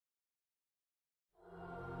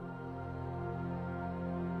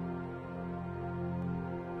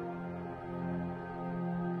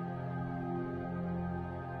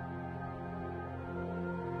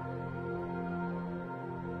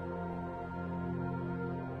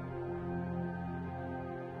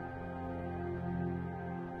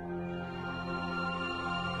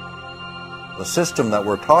The system that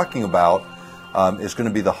we're talking about is going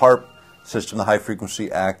to be the HAARP system, the High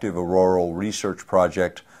Frequency Active Auroral Research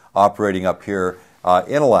Project, operating up here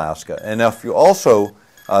in Alaska. And if you also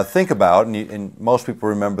think about, and most people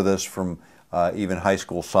remember this from even high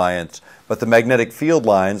school science, but the magnetic field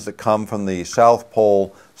lines that come from the South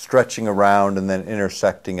Pole stretching around and then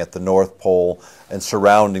intersecting at the North Pole and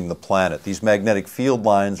surrounding the planet. These magnetic field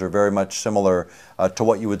lines are very much similar to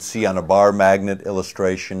what you would see on a bar magnet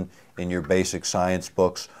illustration in your basic science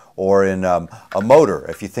books, or in a motor,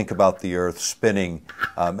 if you think about the Earth spinning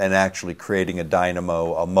and actually creating a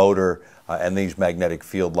dynamo, a motor, and these magnetic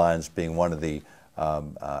field lines being one of the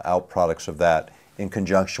outproducts of that, in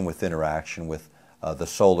conjunction with interaction with the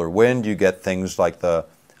solar wind. You get things like the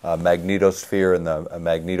magnetosphere and the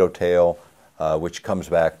magnetotail, which comes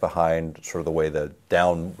back behind sort of the way the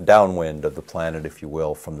downwind of the planet, if you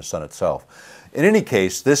will, from the sun itself. In any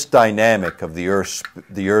case, this dynamic of the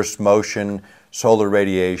Earth's motion, solar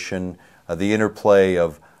radiation, the interplay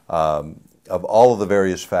of all of the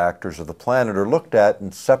various factors of the planet are looked at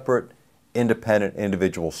in separate, independent,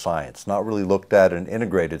 individual science, not really looked at in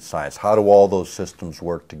integrated science. How do all those systems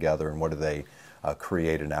work together, and what do they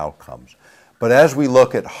create in outcomes? But as we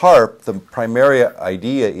look at HAARP, the primary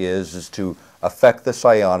idea is to affect this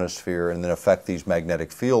ionosphere and then affect these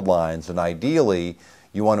magnetic field lines. And ideally,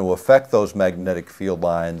 you want to affect those magnetic field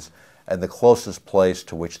lines and the closest place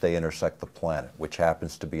to which they intersect the planet, which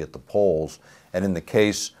happens to be at the poles. And in the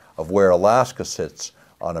case of where Alaska sits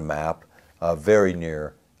on a map, very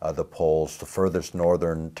near the poles, the furthest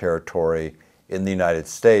northern territory in the United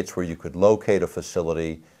States, where you could locate a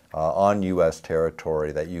facility on U.S.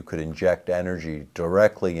 territory that you could inject energy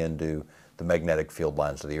directly into the magnetic field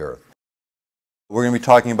lines of the Earth. We're going to be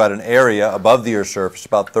talking about an area above the Earth's surface,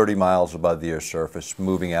 about 30 miles above the Earth's surface,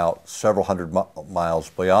 moving out several hundred miles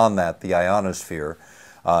beyond that, the ionosphere.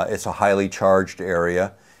 It's a highly charged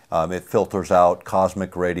area. It filters out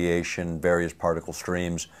cosmic radiation, various particle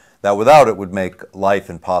streams that without it would make life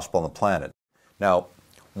impossible on the planet. Now,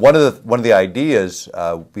 one of the ideas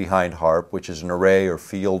behind HAARP, which is an array or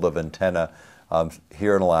field of antenna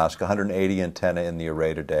here in Alaska, 180 antennae in the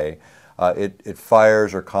array today, it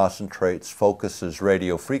fires or concentrates, focuses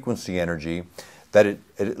radio frequency energy that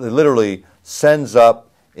it literally sends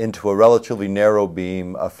up into a relatively narrow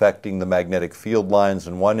beam, affecting the magnetic field lines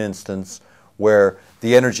in one instance, where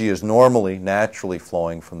the energy is normally, naturally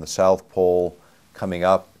flowing from the South Pole, coming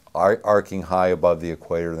up, arcing high above the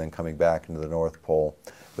equator, then coming back into the North Pole,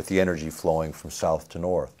 with the energy flowing from south to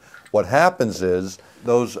north. What happens is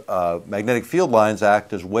those magnetic field lines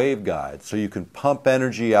act as waveguides, so you can pump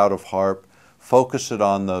energy out of HAARP, focus it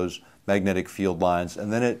on those magnetic field lines,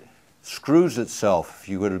 and then it screws itself, if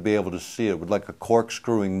you were to be able to see it, with like a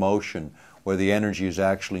corkscrewing motion, where the energy is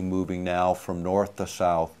actually moving now from north to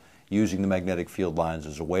south, using the magnetic field lines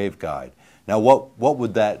as a waveguide. Now, what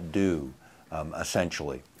would that do,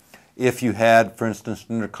 essentially? If you had, for instance,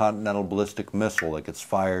 an intercontinental ballistic missile that gets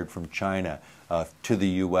fired from China to the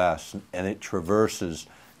U.S. and it traverses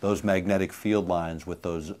those magnetic field lines with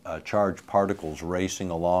those charged particles racing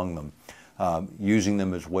along them, using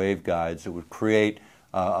them as waveguides, it would create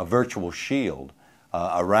a virtual shield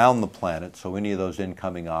around the planet, so any of those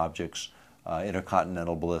incoming objects,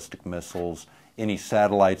 intercontinental ballistic missiles, any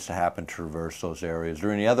satellites that happen to traverse those areas,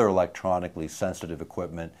 or any other electronically sensitive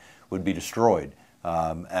equipment would be destroyed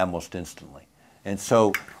almost instantly. And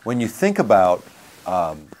so when you think about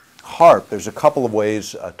HAARP, there's a couple of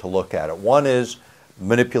ways to look at it. One is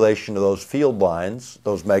manipulation of those field lines,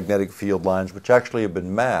 those magnetic field lines, which actually have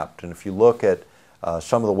been mapped. And if you look at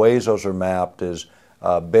some of the ways those are mapped, is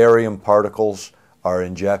barium particles are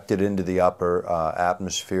injected into the upper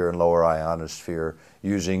atmosphere and lower ionosphere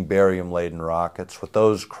using barium-laden rockets. What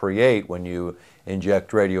those create when you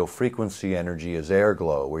inject radio frequency energy is air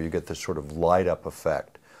glow, where you get this sort of light-up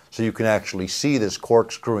effect. So you can actually see this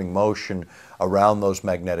corkscrewing motion around those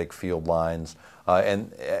magnetic field lines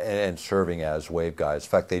and serving as waveguides. In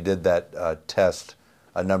fact, they did that test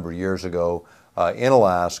a number of years ago in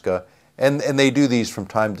Alaska, and they do these from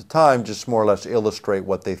time to time, just more or less illustrate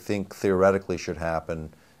what they think theoretically should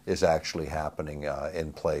happen is actually happening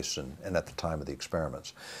in place and at the time of the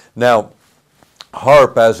experiments. Now,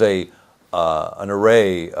 HAARP as an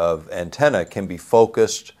array of antenna can be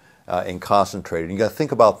focused and concentrated. You got to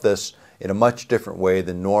think about this in a much different way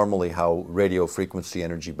than normally how radio frequency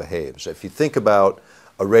energy behaves. If you think about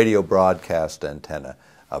a radio broadcast antenna,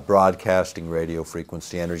 broadcasting radio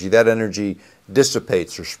frequency energy, that energy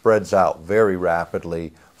dissipates or spreads out very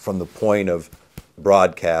rapidly from the point of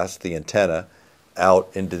broadcast, the antenna, out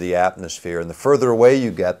into the atmosphere. And the further away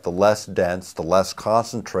you get, the less dense, the less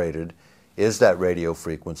concentrated is that radio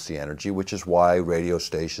frequency energy, which is why radio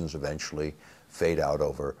stations eventually fade out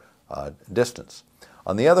over distance.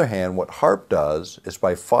 On the other hand, what HAARP does is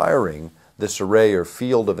by firing this array or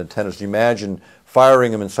field of antennas, you imagine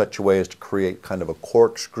firing them in such a way as to create kind of a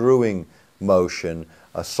corkscrewing motion.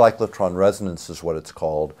 A cyclotron resonance is what it's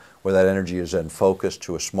called, where that energy is then focused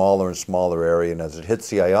to a smaller and smaller area, and as it hits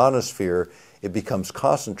the ionosphere, it becomes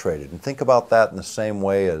concentrated. And think about that in the same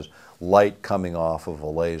way as light coming off of a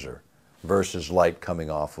laser versus light coming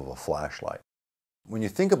off of a flashlight. When you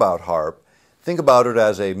think about HAARP, think about it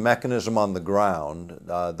as a mechanism on the ground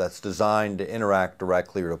that's designed to interact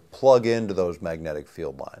directly or to plug into those magnetic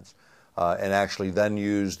field lines and actually then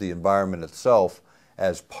use the environment itself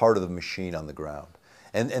as part of the machine on the ground.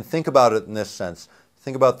 And think about it in this sense.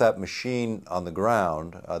 Think about that machine on the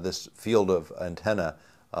ground, this field of antenna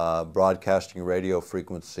broadcasting radio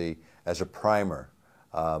frequency as a primer,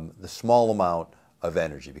 the small amount of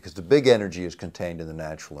energy, because the big energy is contained in the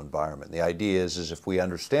natural environment. The idea is if we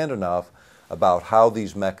understand enough about how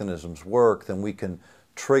these mechanisms work, then we can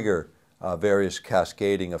trigger various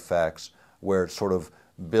cascading effects where it sort of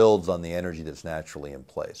builds on the energy that's naturally in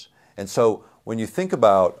place. And so when you think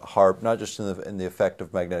about HAARP, not just in the effect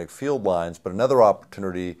of magnetic field lines, but another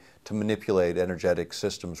opportunity to manipulate energetic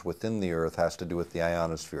systems within the Earth has to do with the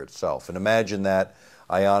ionosphere itself. And imagine that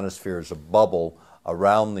ionosphere is a bubble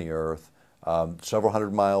around the Earth, several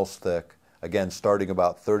hundred miles thick, again starting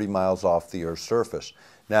about 30 miles off the Earth's surface.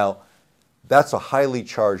 Now, that's a highly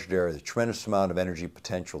charged area, a tremendous amount of energy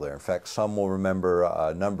potential there. In fact, some will remember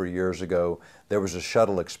a number of years ago, there was a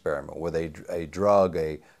shuttle experiment where they drug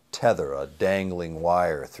a tether, a dangling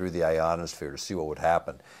wire through the ionosphere to see what would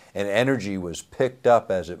happen. And energy was picked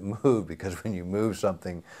up as it moved, because when you move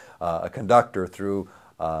something, a conductor through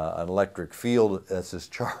an electric field that's as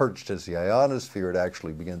charged as the ionosphere, it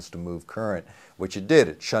actually begins to move current, which it did.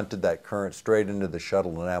 It shunted that current straight into the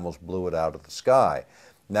shuttle and almost blew it out of the sky.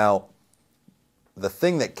 Now, the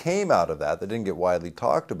thing that came out of that didn't get widely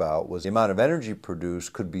talked about was the amount of energy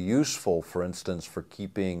produced could be useful, for instance, for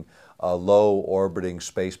keeping a low orbiting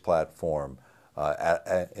space platform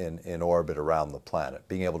in orbit around the planet,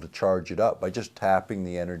 being able to charge it up by just tapping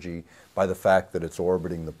the energy by the fact that it's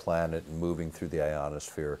orbiting the planet and moving through the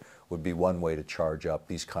ionosphere would be one way to charge up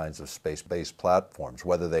these kinds of space-based platforms,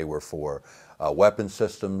 whether they were for weapon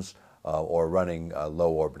systems or running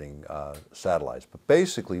low orbiting satellites. But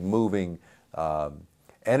basically moving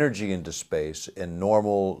energy into space in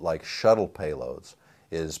normal, like shuttle payloads,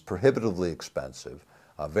 is prohibitively expensive,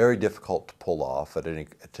 very difficult to pull off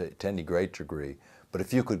to any great degree. But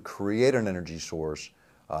if you could create an energy source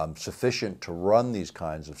sufficient to run these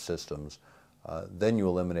kinds of systems, then you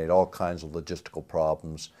eliminate all kinds of logistical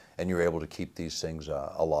problems, and you're able to keep these things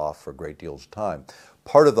aloft for great deals of time.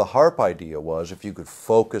 Part of the HAARP idea was if you could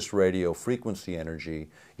focus radio frequency energy,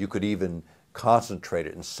 you could even concentrate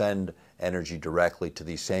it and send energy directly to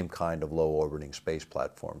these same kind of low orbiting space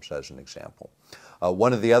platforms, as an example.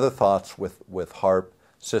 One of the other thoughts with HAARP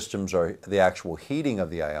systems are the actual heating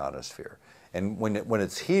of the ionosphere. And when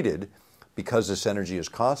it's heated, because this energy is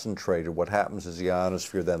concentrated, what happens is the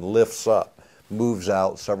ionosphere then lifts up, moves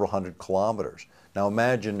out several hundred kilometers. Now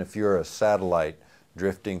imagine if you're a satellite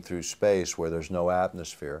drifting through space where there's no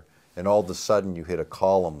atmosphere, and all of a sudden you hit a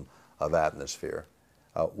column of atmosphere.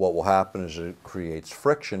 What will happen is it creates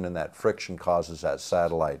friction, and that friction causes that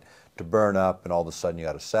satellite to burn up, and all of a sudden you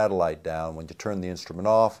got a satellite down. When you turn the instrument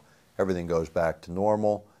off, everything goes back to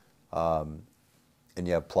normal, and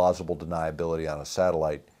you have plausible deniability on a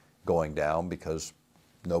satellite going down because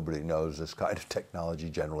nobody knows this kind of technology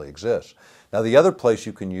generally exists. Now, the other place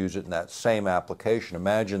you can use it in that same application,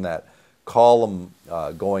 imagine that column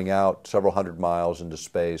going out several hundred miles into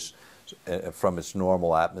space from its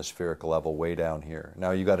normal atmospheric level way down here.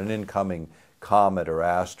 Now you've got an incoming comet or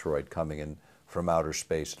asteroid coming in from outer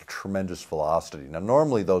space at a tremendous velocity. Now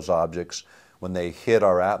normally those objects, when they hit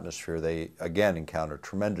our atmosphere, they again encounter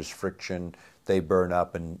tremendous friction, they burn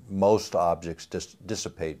up, and most objects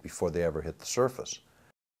dissipate before they ever hit the surface.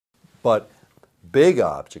 But big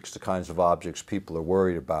objects, the kinds of objects people are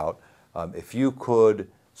worried about, if you could,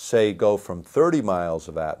 say, go from 30 miles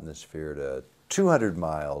of atmosphere to 200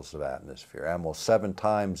 miles of atmosphere, almost 7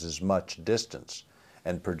 times as much distance,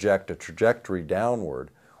 and project a trajectory downward,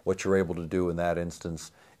 what you're able to do in that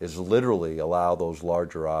instance is literally allow those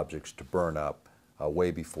larger objects to burn up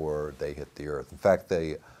way before they hit the Earth. In fact,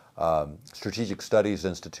 the Strategic Studies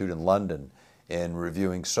Institute in London, in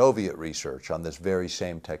reviewing Soviet research on this very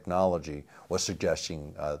same technology, was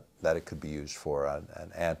suggesting that it could be used for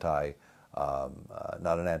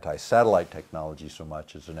not an anti-satellite technology so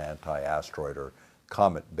much as an anti-asteroid or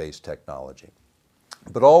comet-based technology.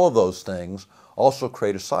 But all of those things also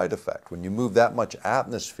create a side effect. When you move that much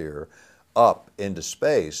atmosphere up into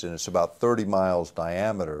space, and it's about 30 miles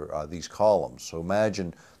diameter, these columns. So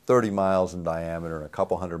imagine 30 miles in diameter and a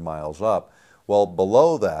couple hundred miles up. Well,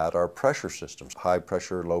 below that are pressure systems, high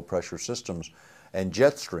pressure, low pressure systems, and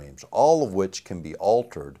jet streams, all of which can be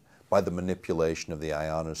altered by the manipulation of the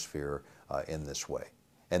ionosphere in this way.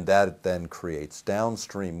 And that then creates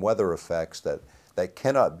downstream weather effects that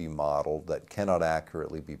cannot be modeled, that cannot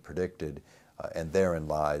accurately be predicted, and therein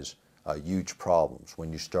lies huge problems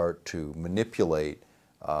when you start to manipulate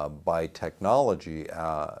by technology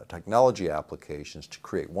applications to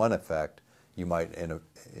create one effect. You might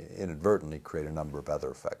inadvertently create a number of other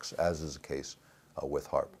effects, as is the case with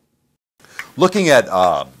HAARP. Looking at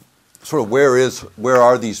sort of where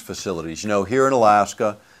are these facilities? You know, here in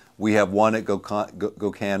Alaska, we have one at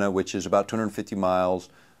Gokana, which is about 250 miles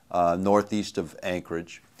northeast of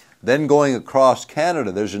Anchorage. Then going across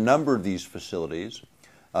Canada, there's a number of these facilities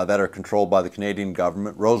that are controlled by the Canadian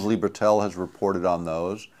government. Rosalie Bertel has reported on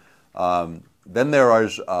those. Then there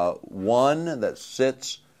is one that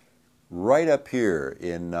sits right up here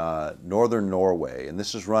in northern Norway, and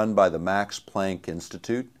this is run by the Max Planck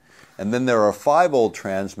Institute. And then there are 5 old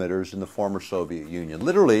transmitters in the former Soviet Union.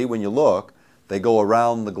 Literally, when you look, they go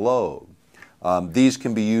around the globe. These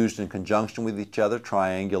can be used in conjunction with each other,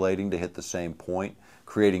 triangulating to hit the same point,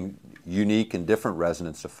 creating unique and different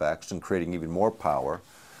resonance effects and creating even more power.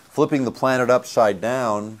 Flipping the planet upside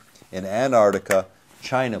down, in Antarctica,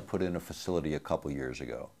 China put in a facility a couple years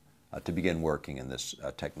ago to begin working in this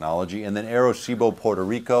technology. And then Arecibo, Puerto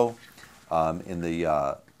Rico, in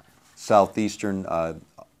the southeastern,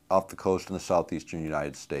 off the coast in the southeastern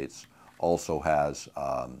United States, also has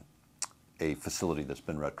a facility that's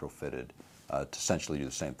been retrofitted to essentially do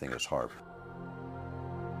the same thing as HAARP.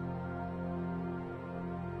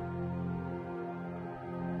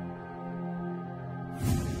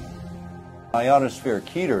 Ionospheric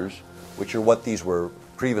heaters, which are what these were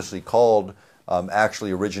previously called,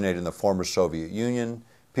 actually originated in the former Soviet Union.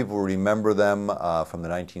 People remember them from the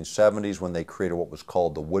 1970s when they created what was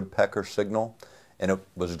called the woodpecker signal, and it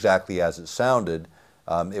was exactly as it sounded.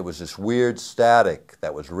 It was this weird static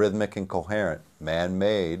that was rhythmic and coherent,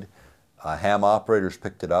 man-made. Ham operators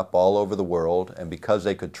picked it up all over the world, and because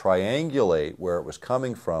they could triangulate where it was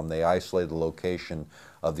coming from, they isolated the location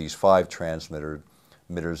of these 5 transmitters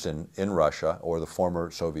in Russia, or the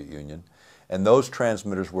former Soviet Union. And those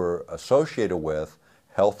transmitters were associated with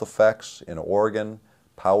health effects in Oregon,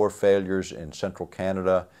 power failures in central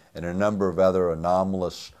Canada, and a number of other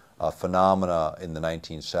anomalous phenomena in the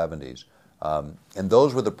 1970s. And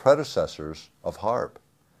those were the predecessors of HAARP.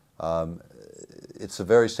 It's the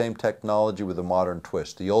very same technology with a modern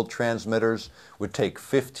twist. The old transmitters would take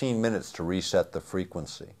 15 minutes to reset the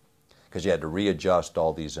frequency because you had to readjust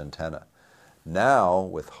all these antennae. Now,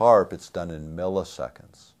 with HAARP, it's done in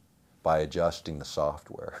milliseconds by adjusting the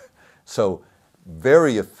software. So,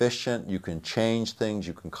 very efficient. You can change things.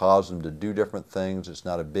 You can cause them to do different things. It's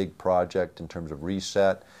not a big project in terms of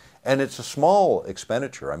reset. And it's a small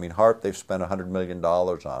expenditure. I mean, HAARP they've spent $100 million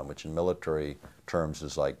on, which in military terms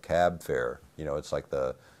is like cab fare. You know, it's like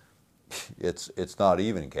it's not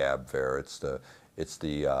even cab fare. It's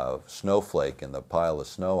the snowflake and the pile of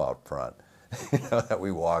snow out front, you know, that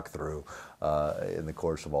we walk through in the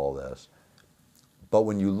course of all this. But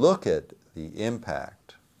when you look at the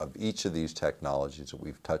impact of each of these technologies that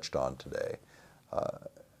we've touched on today,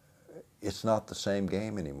 it's not the same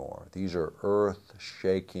game anymore. These are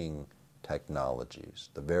earth-shaking technologies,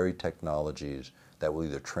 the very technologies that will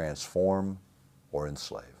either transform or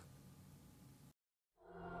enslave.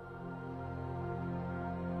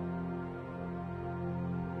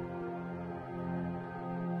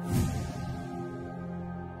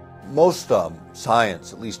 Most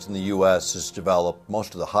science, at least in the U.S., is developed,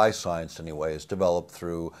 most of the high science anyway, is developed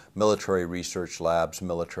through military research labs,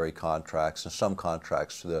 military contracts, and some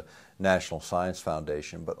contracts to the National Science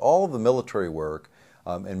Foundation. But all of the military work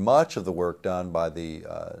and much of the work done by the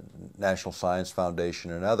National Science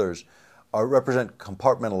Foundation and others represent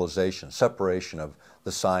compartmentalization, separation of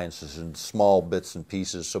the sciences in small bits and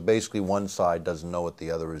pieces, so basically one side doesn't know what the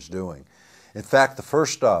other is doing. In fact, the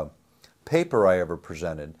first paper I ever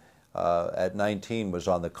presented at 19 was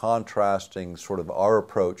on the contrasting sort of our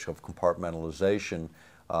approach of compartmentalization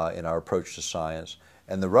in our approach to science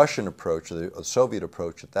and the Russian approach, or the Soviet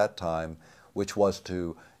approach at that time, which was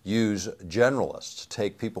to use generalists, to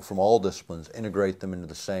take people from all disciplines, integrate them into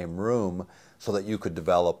the same room so that you could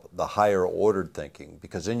develop the higher ordered thinking,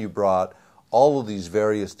 because then you brought all of these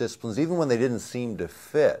various disciplines, even when they didn't seem to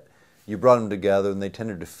fit, you brought them together and they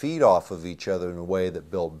tended to feed off of each other in a way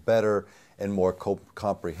that built better and more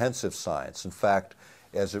comprehensive science. In fact,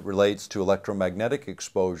 as it relates to electromagnetic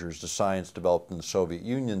exposures, the science developed in the Soviet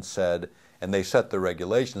Union said, and they set the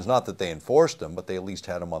regulations, not that they enforced them, but they at least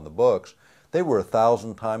had them on the books, they were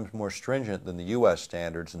 1,000 times more stringent than the U.S.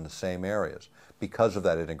 standards in the same areas because of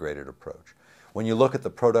that integrated approach. When you look at the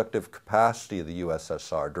productive capacity of the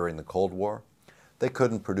USSR during the Cold War, they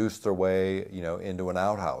couldn't produce their way, into an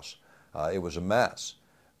outhouse. It was a mess.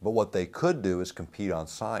 But what they could do is compete on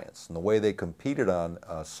science. And the way they competed on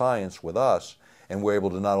science with us, and were able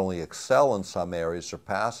to not only excel in some areas,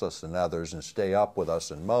 surpass us in others, and stay up with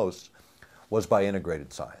us in most, was by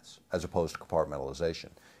integrated science, as opposed to compartmentalization.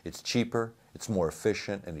 It's cheaper, it's more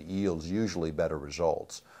efficient, and it yields usually better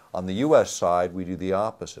results. On the U.S. side, we do the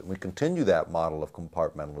opposite. We continue that model of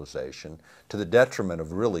compartmentalization to the detriment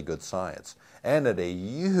of really good science, and at a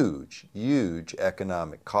huge, huge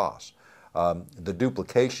economic cost. The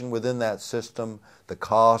duplication within that system, the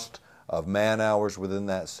cost of man-hours within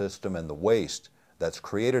that system, and the waste that's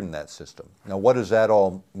created in that system. Now, what does that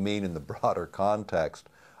all mean in the broader context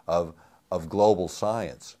of global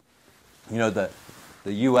science?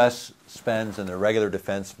 The U.S. spends in the regular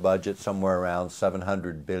defense budget somewhere around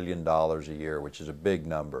 $700 billion a year, which is a big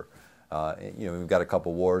number. We've got a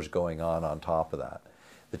couple wars going on top of that.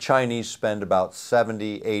 The Chinese spend about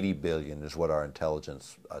 70, 80 billion is what our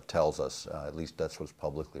intelligence tells us, at least that's what's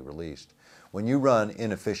publicly released. When you run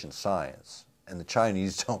inefficient science, and the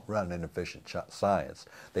Chinese don't run inefficient science,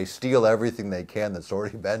 they steal everything they can that's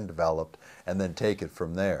already been developed and then take it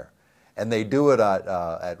from there. And they do it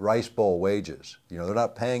at rice bowl wages. They're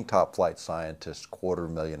not paying top flight scientists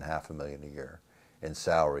 $250,000, $500,000 a year in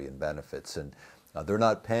salary and benefits. And they're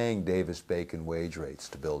not paying Davis-Bacon wage rates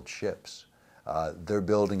to build ships. They're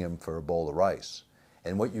building them for a bowl of rice.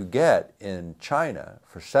 And what you get in China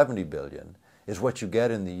for 70 billion is what you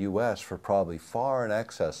get in the U.S. for probably far in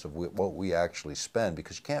excess of what we actually spend,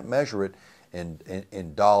 because you can't measure it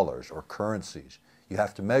in dollars or currencies. You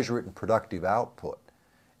have to measure it in productive output.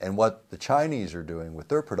 And what the Chinese are doing with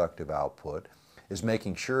their productive output is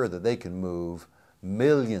making sure that they can move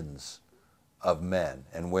millions of men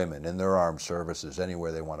and women in their armed services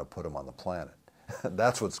anywhere they want to put them on the planet.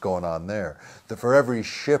 That's what's going on there. For every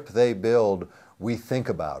ship they build, we think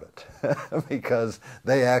about it because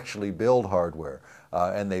they actually build hardware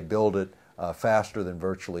and they build it faster than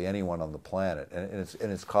virtually anyone on the planet.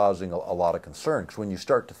 And it's causing a lot of concern, because when you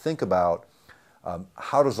start to think about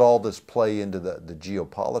how does all this play into the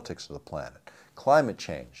geopolitics of the planet, climate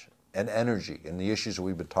change and energy and the issues that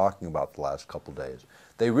we've been talking about the last couple of days,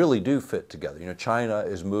 they really do fit together. China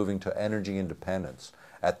is moving to energy independence.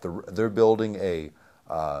 They're building a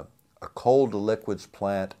coal to liquids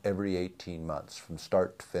plant every 18 months from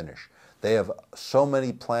start to finish. They have so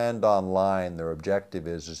many planned online. Their objective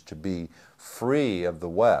is to be free of the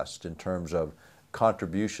West in terms of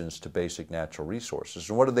contributions to basic natural resources.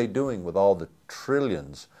 And what are they doing with all the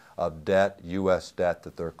trillions of debt, U.S. debt,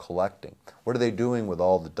 that they're collecting? What are they doing with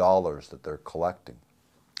all the dollars that they're collecting?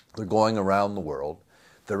 They're going around the world.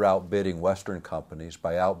 They're outbidding Western companies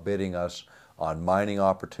by outbidding us on mining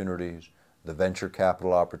opportunities, the venture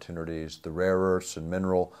capital opportunities, the rare earths and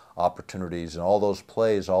mineral opportunities, and all those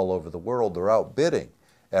plays all over the world. They're outbidding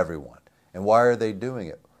everyone. And why are they doing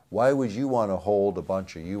it? Why would you want to hold a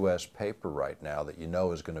bunch of U.S. paper right now that you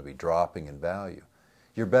know is going to be dropping in value?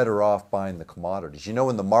 You're better off buying the commodities.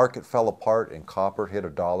 When the market fell apart and copper hit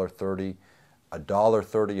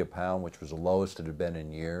 $1.30 a pound, which was the lowest it had been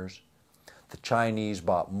in years, the Chinese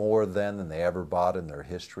bought more then than they ever bought in their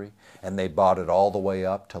history, and they bought it all the way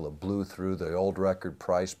up till it blew through the old record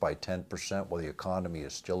price by 10% while the economy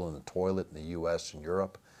is still in the toilet in the U.S. and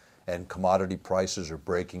Europe, and commodity prices are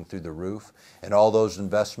breaking through the roof. And all those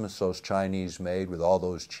investments those Chinese made with all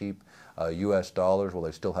those cheap U.S. dollars, well,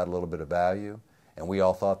 they still had a little bit of value, and we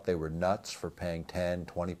all thought they were nuts for paying 10,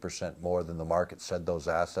 20% more than the market said those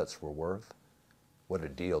assets were worth. What a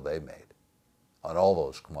deal they made on all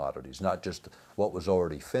those commodities, not just what was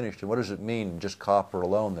already finished. And what does it mean? Just copper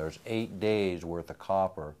alone, there's 8 days worth of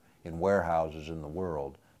copper in warehouses in the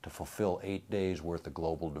world to fulfill 8 days worth of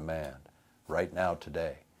global demand right now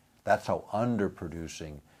today. That's how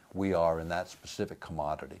underproducing we are in that specific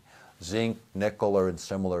commodity. Zinc, nickel are in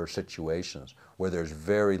similar situations where there's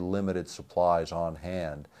very limited supplies on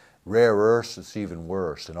hand. Rare earths, it's even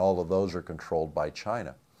worse, and all of those are controlled by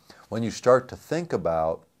China. When you start to think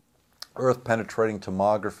about Earth penetrating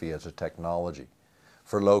tomography as a technology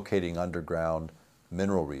for locating underground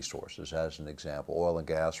mineral resources, as an example, oil and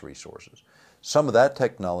gas resources. Some of that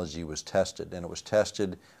technology was tested, and it was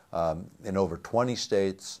tested in over 20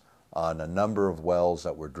 states on a number of wells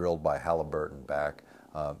that were drilled by Halliburton back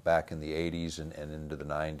in the 80s and into the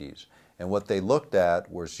 90s. And what they looked at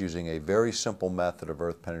was using a very simple method of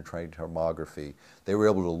earth-penetrating tomography. They were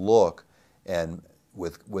able to look and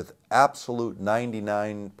with absolute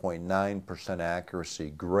 99.9%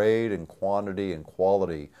 accuracy, grade and quantity and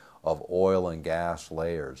quality of oil and gas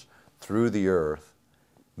layers through the earth,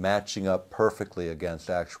 matching up perfectly against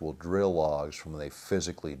actual drill logs from when they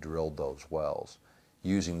physically drilled those wells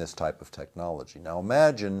using this type of technology. Now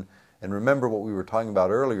imagine, and remember what we were talking about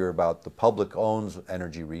earlier about the public owns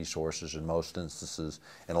energy resources in most instances.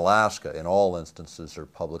 In Alaska, in all instances, are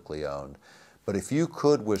publicly owned. But if you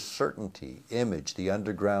could with certainty image the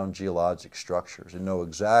underground geologic structures and know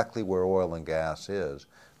exactly where oil and gas is,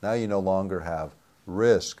 now you no longer have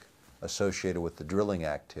risk associated with the drilling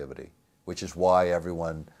activity, which is why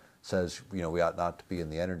everyone says, we ought not to be in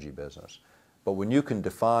the energy business. But when you can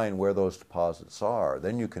define where those deposits are,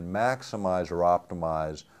 then you can maximize or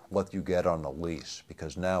optimize what you get on the lease,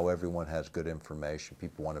 because now everyone has good information.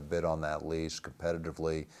 People want to bid on that lease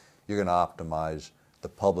competitively. You're going to optimize the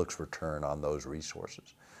public's return on those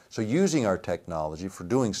resources. So using our technology for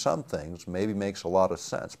doing some things maybe makes a lot of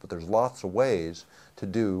sense, but there's lots of ways to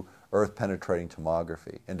do earth-penetrating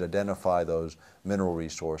tomography and to identify those mineral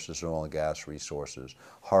resources and oil and gas resources.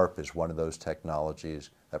 HAARP is one of those technologies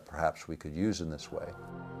that perhaps we could use in this way.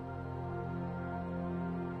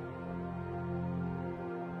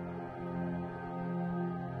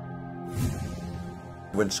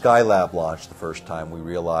 When Skylab launched the first time, we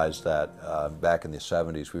realized that, back in the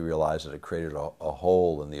 70s, we realized that it created a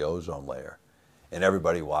hole in the ozone layer. And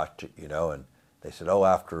everybody watched it, and they said, oh,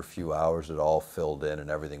 after a few hours it all filled in and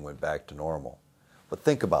everything went back to normal. But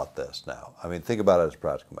think about this now. I mean, think about it as a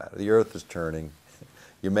practical matter. The earth is turning,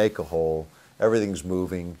 you make a hole, everything's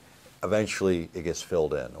moving, eventually it gets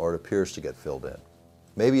filled in, or it appears to get filled in.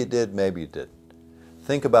 Maybe it did, maybe it didn't.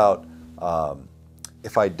 Think about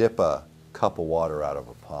if I dip a cup of water out of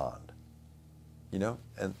a pond,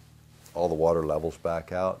 and all the water levels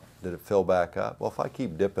back out. Did it fill back up? Well, if I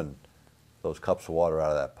keep dipping those cups of water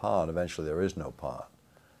out of that pond, eventually there is no pond.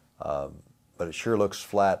 But it sure looks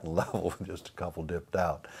flat and level with just a couple dipped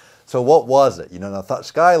out. So what was it? Now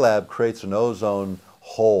Skylab creates an ozone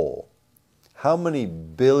hole. How many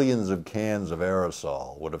billions of cans of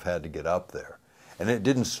aerosol would have had to get up there? And it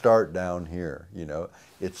didn't start down here,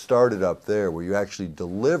 It started up there where you actually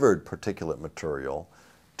delivered particulate material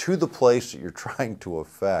to the place that you're trying to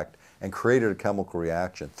affect and created a chemical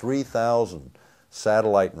reaction. 3,000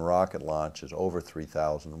 satellite and rocket launches, over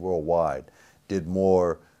 3,000 worldwide, did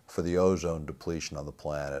more for the ozone depletion on the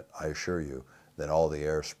planet, I assure you, than all the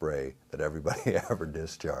air spray that everybody ever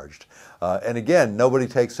discharged. And again, nobody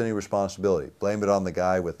takes any responsibility. Blame it on the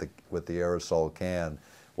guy with the aerosol can,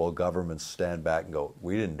 while governments stand back and go,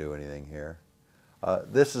 we didn't do anything here.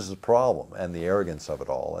 This is the problem and the arrogance of it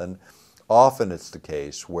all. And often it's the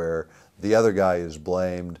case where the other guy is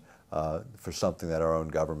blamed for something that our own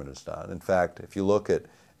government has done. In fact, if you look at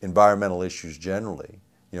environmental issues generally,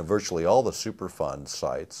 virtually all the Superfund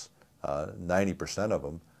sites, 90% of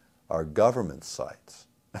them, are government sites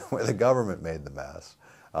where the government made the mess,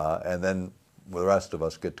 and then the rest of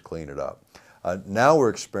us get to clean it up. Now we're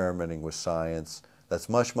experimenting with science that's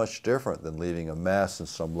much, much different than leaving a mess in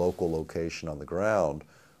some local location on the ground.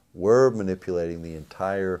 We're manipulating the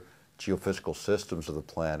entire geophysical systems of the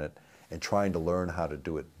planet and trying to learn how to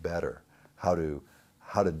do it better, how to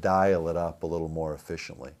dial it up a little more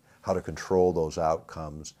efficiently, how to control those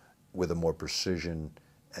outcomes with a more precision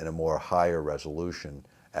and a more higher resolution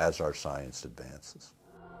as our science advances.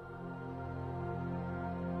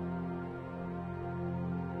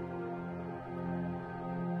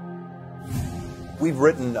 We've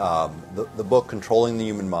written the book Controlling the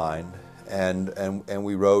Human Mind, and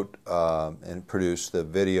we wrote and produced the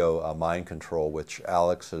video Mind Control, which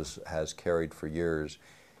Alex has carried for years.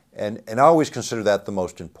 And I always consider that the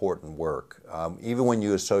most important work. Even when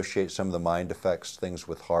you associate some of the mind effects things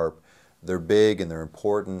with HAARP, they're big and they're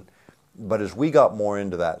important. But as we got more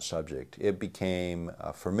into that subject, it became,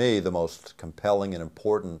 for me, the most compelling and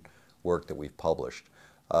important work that we've published.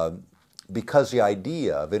 Because the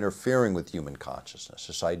idea of interfering with human consciousness,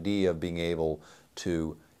 this idea of being able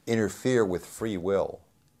to interfere with free will,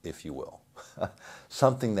 if you will,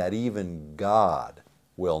 something that even God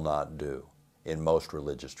will not do in most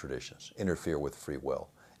religious traditions, interfere with free will,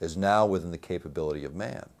 is now within the capability of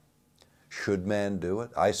man. Should man do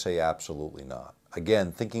it? I say absolutely not.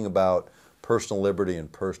 Again, thinking about personal liberty and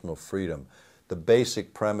personal freedom, the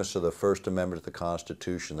basic premise of the First Amendment of the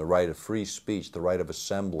Constitution, the right of free speech, the right of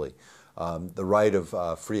assembly, the right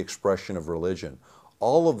of free expression of religion,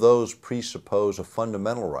 all of those presuppose a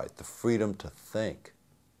fundamental right, the freedom to think.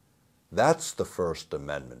 That's the First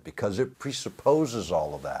Amendment, because it presupposes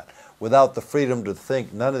all of that. Without the freedom to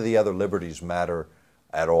think, none of the other liberties matter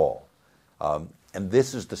at all. And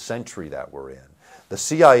this is the century that we're in. The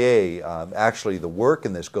CIA, actually the work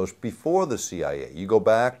in this goes before the CIA. You go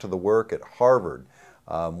back to the work at Harvard,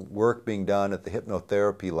 work being done at the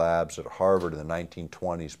hypnotherapy labs at Harvard in the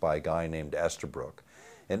 1920s by a guy named Estabrook.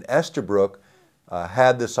 And Estabrook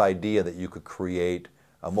had this idea that you could create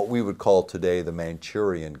what we would call today the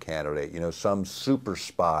Manchurian candidate, some super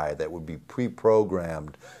spy that would be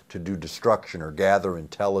pre-programmed to do destruction or gather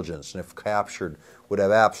intelligence, and if captured would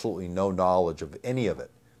have absolutely no knowledge of any of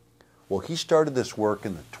it. Well, he started this work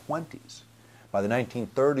in the 20s. By the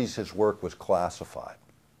 1930s, his work was classified.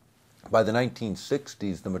 By the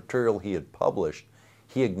 1960s, the material he had published,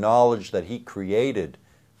 he acknowledged that he created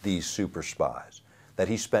these super spies, that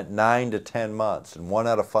he spent 9 to 10 months, and 1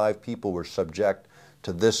 out of 5 people were subject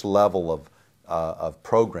to this level of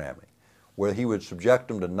programming, where he would subject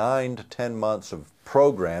them to 9 to 10 months of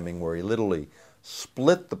programming where he literally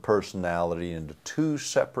split the personality into 2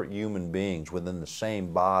 separate human beings within the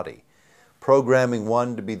same body, programming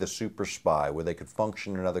one to be the super spy where they could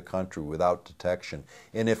function in another country without detection,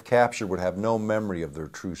 and if captured would have no memory of their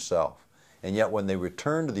true self. And yet when they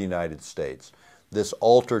returned to the United States, this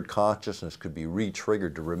altered consciousness could be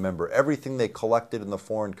re-triggered to remember everything they collected in the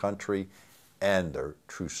foreign country and their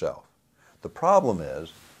true self. The problem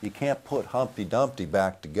is you can't put Humpty Dumpty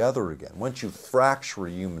back together again. Once you fracture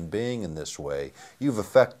a human being in this way, you've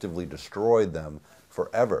effectively destroyed them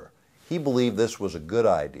forever. He believed this was a good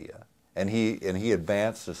idea, and he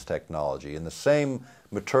advanced this technology. And the same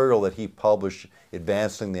material that he published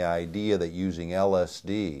advancing the idea that using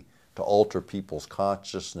LSD to alter people's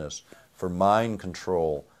consciousness for mind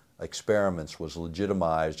control experiments was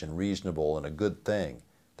legitimized and reasonable and a good thing.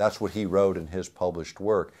 That's what he wrote in his published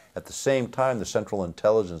work. At the same time, the Central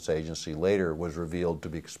Intelligence Agency later was revealed to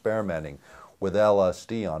be experimenting with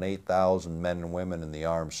LSD on 8,000 men and women in the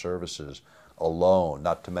armed services alone,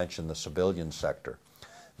 not to mention the civilian sector.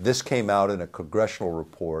 This came out in a congressional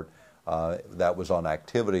report that was on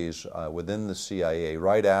activities within the CIA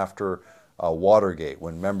right after Watergate.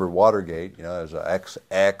 When, remember Watergate, there's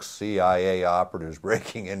ex-CIA operatives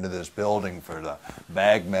breaking into this building for the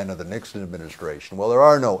bagmen of the Nixon administration. Well, there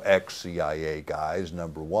are no ex-CIA guys,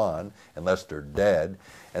 number one, unless they're dead.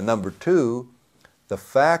 And number two, the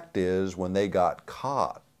fact is when they got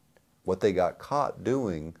caught, what they got caught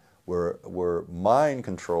doing were mind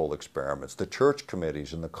control experiments. The church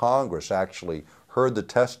committees and the Congress actually heard the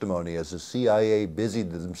testimony as the CIA busied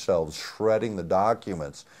themselves shredding the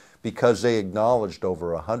documents because they acknowledged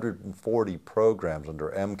over 140 programs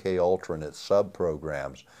under MK-Ultra and its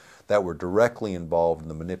sub-programs that were directly involved in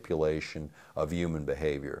the manipulation of human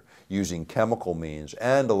behavior using chemical means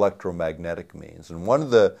and electromagnetic means. And one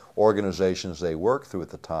of the organizations they worked through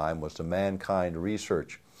at the time was the Mankind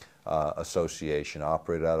Research Association,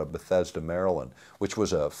 operated out of Bethesda, Maryland, which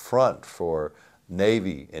was a front for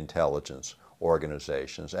Navy intelligence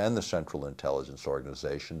organizations and the Central Intelligence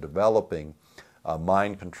Organization developing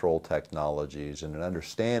mind control technologies and an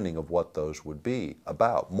understanding of what those would be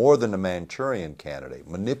about. More than a Manchurian candidate,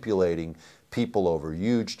 manipulating people over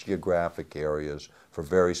huge geographic areas for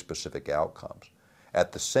very specific outcomes.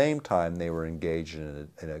 At the same time, they were engaged in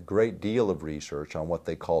a great deal of research on what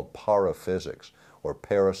they called paraphysics, or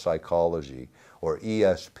parapsychology, or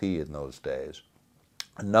ESP in those days.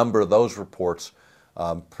 A number of those reports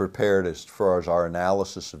prepared as far as our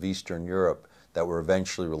analysis of Eastern Europe that were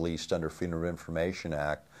eventually released under Freedom of Information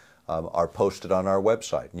Act are posted on our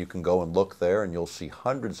website. And you can go and look there and you'll see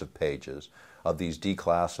hundreds of pages of these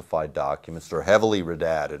declassified documents. They're heavily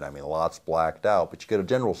redacted, lots blacked out, but you get a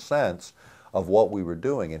general sense of what we were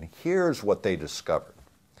doing. And here's what they discovered.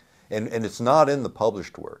 And it's not in the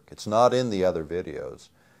published work. It's not in the other videos.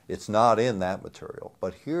 It's not in that material.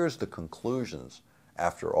 But here's the conclusions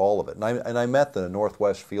after all of it. And I met the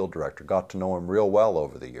Northwest field director, got to know him real well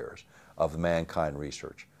over the years, of the Mankind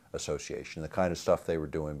Research Association, the kind of stuff they were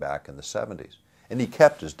doing back in the 70s. And he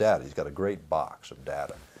kept his data. He's got a great box of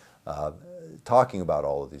data talking about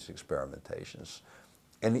all of these experimentations.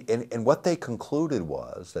 And what they concluded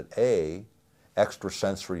was that A,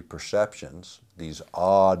 extrasensory perceptions, these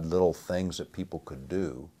odd little things that people could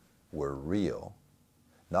do, were real.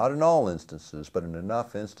 Not in all instances, but in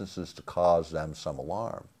enough instances to cause them some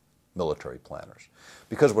alarm, military planners.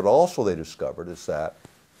 Because what also they discovered is that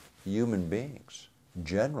human beings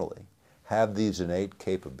generally have these innate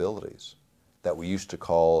capabilities that we used to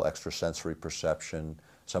call extrasensory perception.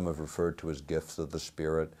 Some have referred to as gifts of the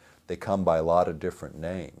spirit. They come by a lot of different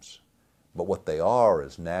names. But what they are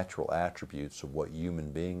is natural attributes of what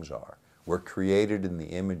human beings are. We're created in the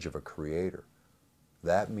image of a creator.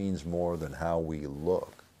 That means more than how we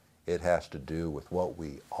look. It has to do with what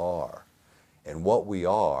we are. And what we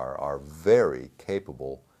are very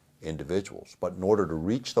capable individuals. But in order to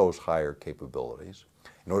reach those higher capabilities,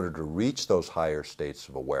 in order to reach those higher states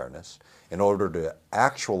of awareness, in order to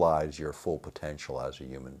actualize your full potential as a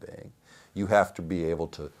human being, you have to be able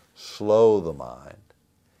to slow the mind.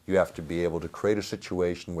 You have to be able to create a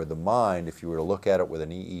situation where the mind, if you were to look at it with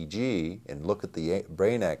an EEG and look at the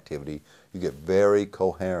brain activity, you get very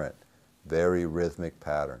coherent, very rhythmic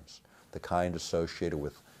patterns, the kind associated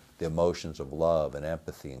with the emotions of love and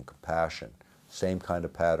empathy and compassion. Same kind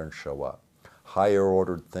of patterns show up. Higher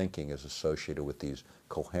ordered thinking is associated with these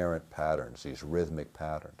coherent patterns, these rhythmic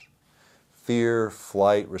patterns. Fear,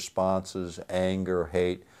 flight responses, anger,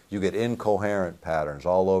 hate, you get incoherent patterns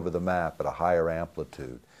all over the map at a higher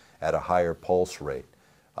amplitude, at a higher pulse rate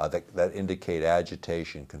that indicate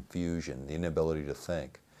agitation, confusion, the inability to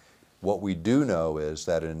think. What we do know is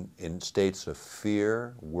that in states of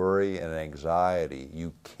fear, worry, and anxiety,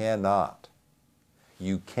 you cannot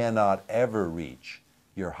ever reach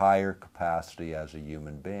your higher capacity as a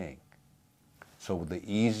human being. So the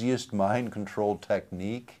easiest mind control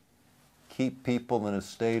technique, keep people in a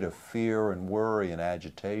state of fear and worry and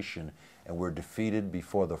agitation, and we're defeated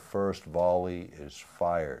before the first volley is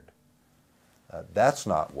fired. That's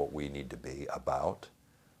not what we need to be about.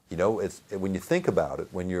 You know, when you think about it,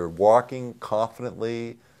 when you're walking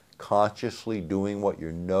confidently, consciously doing what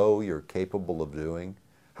you know you're capable of doing,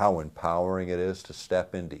 how empowering it is to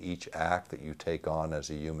step into each act that you take on as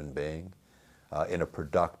a human being in a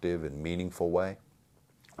productive and meaningful way,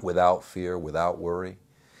 without fear, without worry.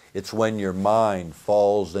 It's when your mind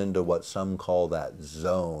falls into what some call that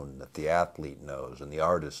zone that the athlete knows and the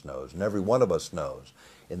artist knows and every one of us knows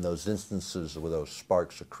in those instances where those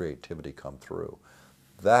sparks of creativity come through.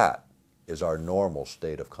 That is our normal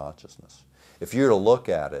state of consciousness. If you were to look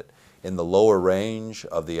at it in the lower range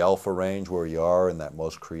of the alpha range where you are in that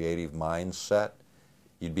most creative mindset,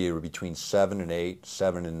 you'd be between 7 and 8,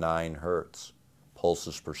 7 and 9 hertz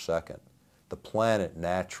pulses per second. The planet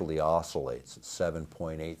naturally oscillates at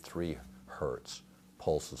 7.83 hertz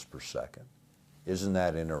pulses per second. Isn't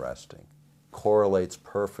that interesting? Correlates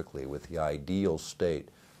perfectly with the ideal state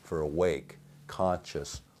for awake,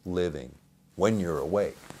 conscious living when you're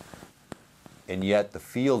awake. And yet the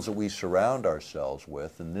fields that we surround ourselves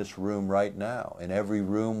with in this room right now, in every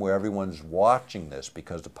room where everyone's watching this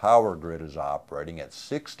because the power grid is operating at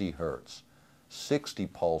 60 hertz, 60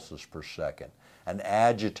 pulses per second, an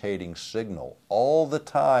agitating signal all the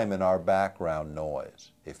time in our background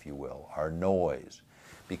noise, if you will, our noise.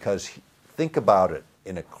 Because think about it,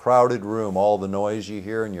 in a crowded room, all the noise you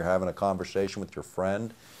hear and you're having a conversation with your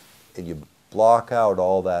friend, and you block out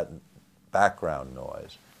all that background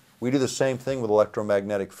noise. We do the same thing with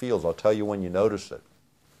electromagnetic fields. I'll tell you when you notice it.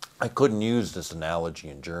 I couldn't use this analogy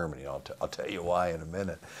in Germany. I'll tell you why in a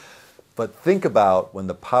minute. But think about when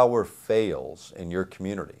the power fails in your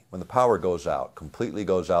community, when the power goes out, completely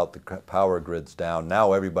goes out, the power grid's down.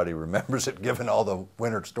 Now everybody remembers it given all the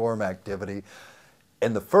winter storm activity.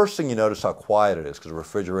 And the first thing you notice how quiet it is because the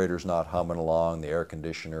refrigerator's not humming along, the air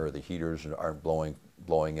conditioner or the heaters aren't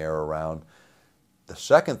blowing air around. The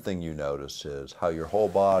second thing you notice is how your whole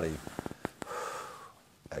body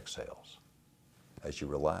exhales as you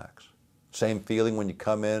relax. Same feeling when you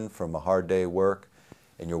come in from a hard day of work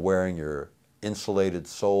and you're wearing your insulated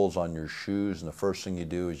soles on your shoes, and the first thing you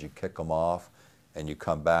do is you kick them off and you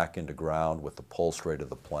come back into ground with the pulse rate of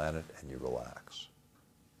the planet and you relax.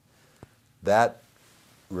 That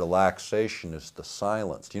relaxation is the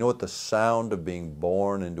silence. Do you know what the sound of being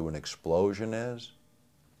born into an explosion is?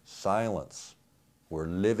 Silence. We're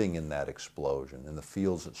living in that explosion, in the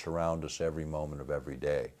fields that surround us every moment of every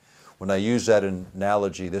day. When I used that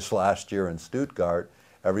analogy this last year in Stuttgart,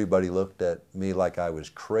 everybody looked at me like I was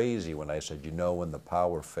crazy when I said, you know when the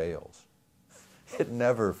power fails. It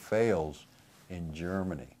never fails in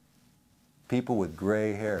Germany. People with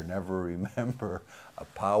gray hair never remember a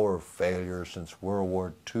power failure since World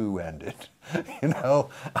War II ended. You know,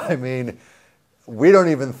 I mean, we don't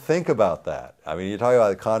even think about that. I mean, you talk about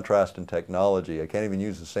the contrast in technology. I can't even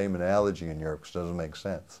use the same analogy in Europe because it doesn't make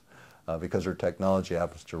sense because their technology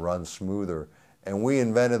happens to run smoother. And we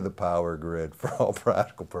invented the power grid for all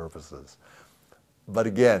practical purposes. But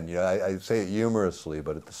again, you know, I say it humorously,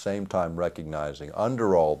 but at the same time recognizing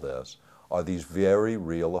under all this are these very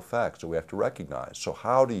real effects that we have to recognize. So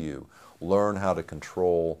how do you learn how to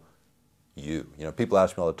control you? You know, people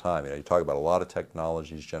ask me all the time, you know, you talk about a lot of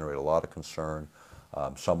technologies, generate a lot of concern,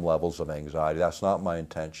 some levels of anxiety. That's not my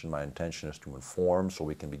intention. My intention is to inform so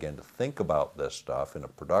we can begin to think about this stuff in a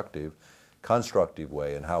productive, constructive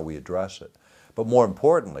way and how we address it. But more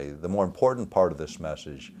importantly, the more important part of this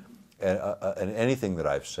message, and anything that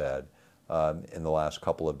I've said in the last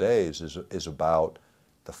couple of days, is about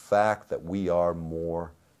the fact that we are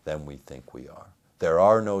more than we think we are. There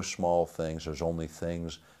are no small things. There's only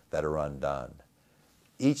things that are undone.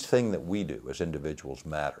 Each thing that we do as individuals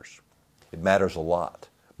matters. It matters a lot,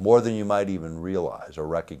 more than you might even realize or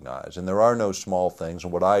recognize. And there are no small things.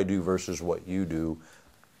 And what I do versus what you do,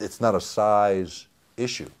 it's not a size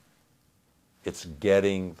issue. It's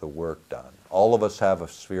getting the work done. All of us have a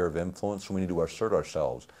sphere of influence, and we need to assert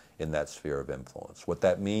ourselves in that sphere of influence. What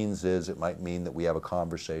that means is it might mean that we have a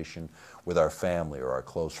conversation with our family or our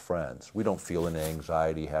close friends. We don't feel any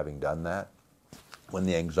anxiety having done that. When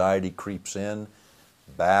the anxiety creeps in,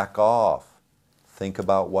 back off. Think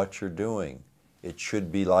about what you're doing. It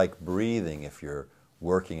should be like breathing if you're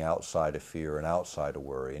working outside of fear and outside of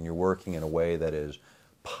worry, and you're working in a way that is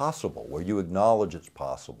possible, where you acknowledge it's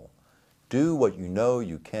possible. Do what you know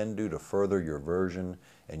you can do to further your version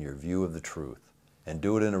and your view of the truth, and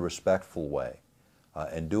do it in a respectful way,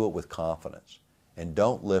 and do it with confidence. And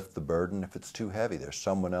don't lift the burden if it's too heavy. There's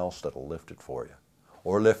someone else that'll lift it for you,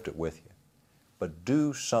 or lift it with you. But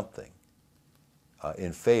do something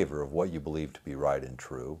in favor of what you believe to be right and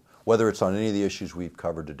true, whether it's on any of the issues we've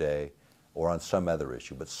covered today or on some other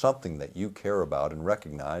issue, but something that you care about and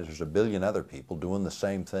recognize there's a billion other people doing the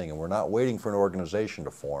same thing, and we're not waiting for an organization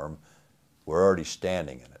to form. We're already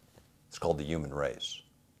standing in it. It's called the human race.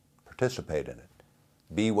 Participate in it.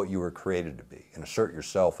 Be what you were created to be, and assert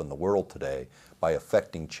yourself in the world today by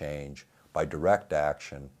affecting change, by direct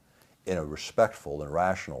action, in a respectful and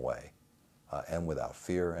rational way. And without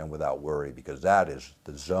fear and without worry, because that is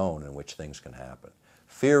the zone in which things can happen.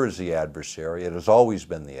 Fear is the adversary. It has always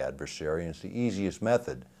been the adversary, and it's the easiest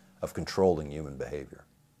method of controlling human behavior.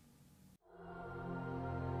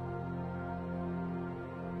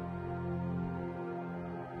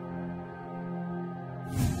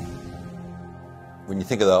 When you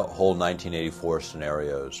think of the whole 1984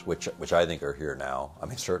 scenarios, which I think are here now, I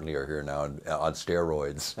mean, certainly are here now on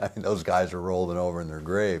steroids. I mean, those guys are rolling over in their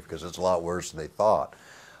grave because it's a lot worse than they thought.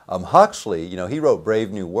 Huxley, he wrote Brave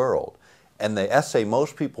New World, and the essay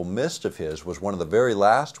most people missed of his was one of the very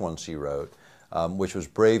last ones he wrote, which was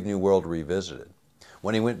Brave New World Revisited.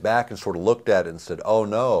 When he went back and sort of looked at it and said, oh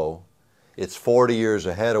no, it's 40 years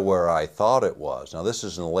ahead of where I thought it was. Now, this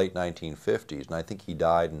is in the late 1950s, and I think he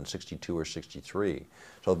died in 62 or 63.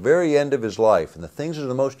 So the very end of his life, and the things that are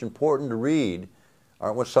the most important to read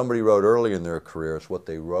aren't what somebody wrote early in their career, it's what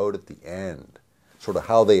they wrote at the end, sort of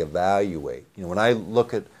how they evaluate. When I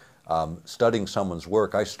look at studying someone's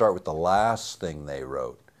work, I start with the last thing they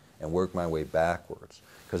wrote and work my way backwards,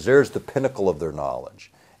 because there's the pinnacle of their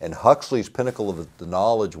knowledge. And Huxley's pinnacle of the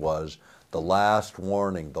knowledge was the last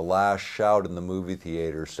warning, the last shout in the movie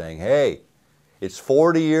theater saying, hey, it's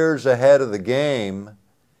 40 years ahead of the game,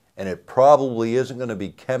 and it probably isn't going to be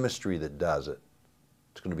chemistry that does it.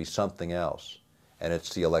 It's going to be something else. And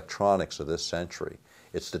it's the electronics of this century.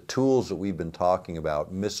 It's the tools that we've been talking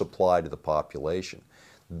about misapplied to the population.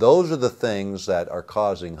 Those are the things that are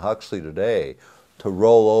causing Huxley today to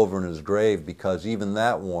roll over in his grave, because even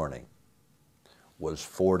that warning was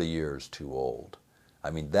 40 years too old. I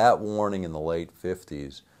mean, that warning in the late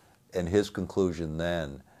 50s and his conclusion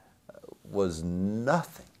then was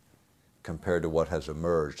nothing compared to what has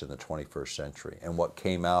emerged in the 21st century and what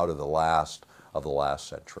came out of the last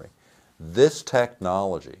century. This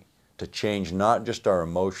technology to change not just our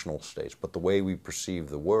emotional states, but the way we perceive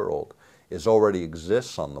the world, already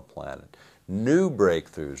exists on the planet. New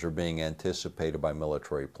breakthroughs are being anticipated by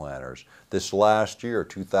military planners. This last year,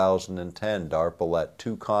 2010, DARPA let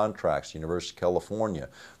 2 contracts, University of California,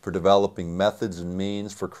 for developing methods and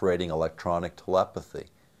means for creating electronic telepathy,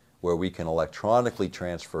 where we can electronically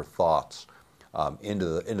transfer thoughts into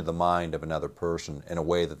the mind of another person in a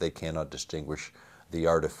way that they cannot distinguish the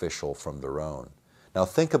artificial from their own. Now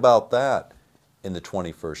think about that in the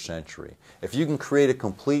 21st century. If you can create a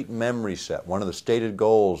complete memory set, one of the stated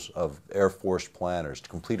goals of Air Force planners, to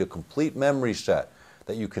complete a complete memory set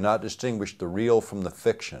that you cannot distinguish the real from the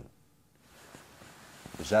fiction,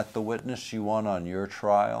 is that the witness you want on your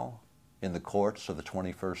trial in the courts of the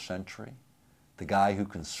 21st century? The guy who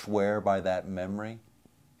can swear by that memory,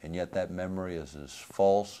 and yet that memory is as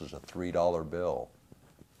false as a $3 bill.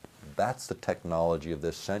 That's the technology of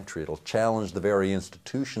this century. It'll challenge the very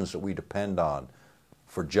institutions that we depend on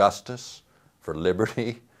for justice, for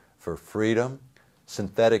liberty, for freedom.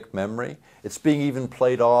 Synthetic memory. It's being even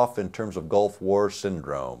played off in terms of Gulf War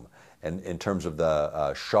syndrome and in terms of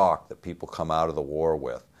the shock that people come out of the war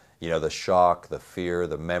with. You know, the shock, the fear,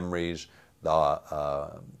 the memories,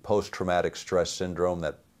 the post-traumatic stress syndrome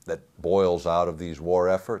that boils out of these war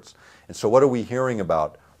efforts. And so what are we hearing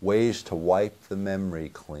about? Ways to wipe the memory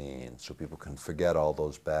clean so people can forget all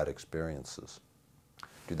those bad experiences.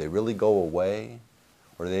 Do they really go away,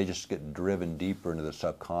 or do they just get driven deeper into the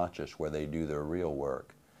subconscious where they do their real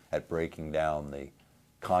work at breaking down the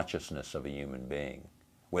consciousness of a human being,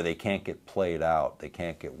 where they can't get played out, they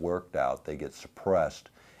can't get worked out, they get suppressed,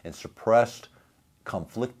 and suppressed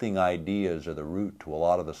conflicting ideas are the root to a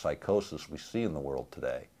lot of the psychosis we see in the world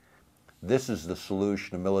today. This is the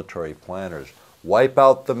solution of military planners. Wipe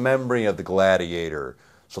out the memory of the gladiator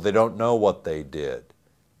so they don't know what they did.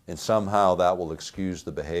 And somehow that will excuse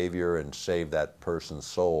the behavior and save that person's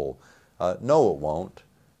soul. No, it won't.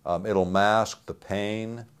 It'll mask the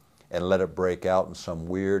pain and let it break out in some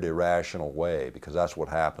weird, irrational way, because that's what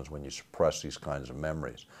happens when you suppress these kinds of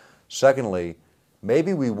memories. Secondly,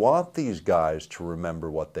 maybe we want these guys to remember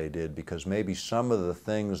what they did because maybe some of the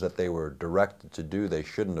things that they were directed to do they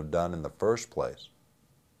shouldn't have done in the first place.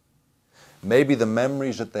 Maybe the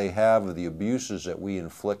memories that they have of the abuses that we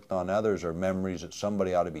inflict on others are memories that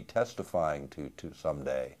somebody ought to be testifying to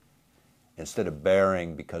someday, instead of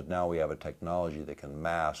bearing because now we have a technology that can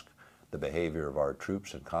mask the behavior of our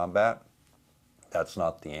troops in combat. That's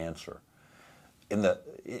not the answer. In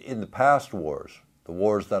the past wars, the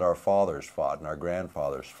wars that our fathers fought and our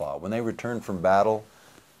grandfathers fought, when they returned from battle,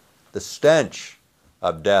 the stench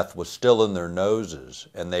of death was still in their noses,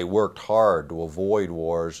 and they worked hard to avoid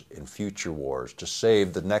wars in future wars, to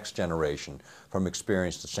save the next generation from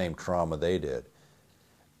experiencing the same trauma they did.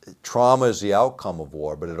 Trauma is the outcome of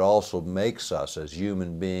war, but it also makes us as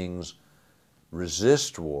human beings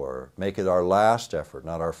resist war, make it our last effort,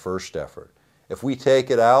 not our first effort. If we take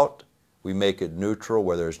it out, we make it neutral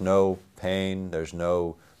where there's no pain, there's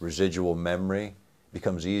no residual memory. It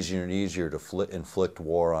becomes easier and easier to inflict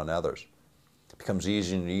war on others. It becomes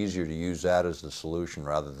easier and easier to use that as the solution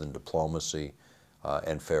rather than diplomacy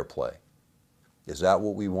and fair play. Is that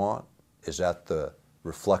what we want? Is that the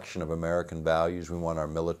reflection of American values we want our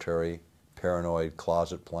military, paranoid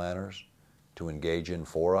closet planners to engage in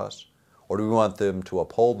for us? Or do we want them to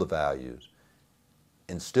uphold the values,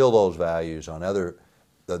 instill those values on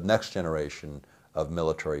the next generation of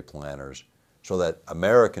military planners so that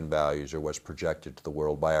American values are what's projected to the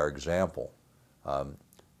world by our example,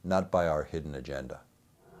 not by our hidden agenda?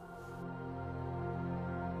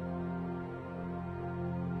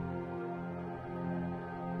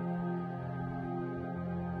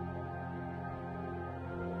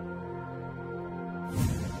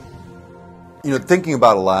 You know, thinking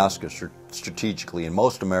about Alaska strategically, and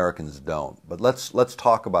most Americans don't, but let's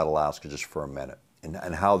talk about Alaska just for a minute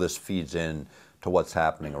and how this feeds in to what's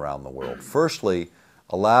happening around the world. Firstly,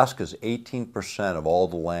 Alaska is 18% of all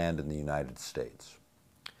the land in the United States.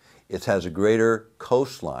 It has a greater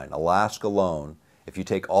coastline, Alaska alone. If you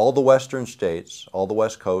take all the western states, all the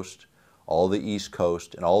west coast, all the east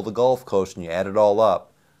coast, and all the Gulf Coast, and you add it all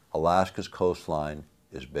up, Alaska's coastline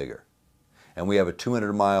is bigger. And we have a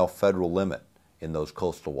 200-mile federal limit in those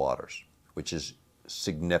coastal waters, which is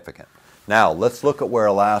significant. Now, let's look at where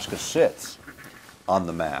Alaska sits on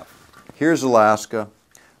the map. Here's Alaska.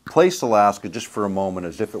 Place Alaska just for a moment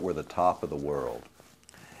as if it were the top of the world.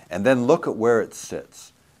 And then look at where it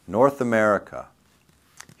sits. North America.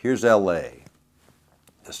 Here's LA.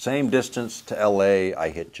 The same distance to LA, I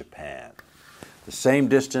hit Japan. The same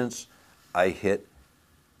distance, I hit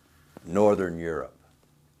Northern Europe.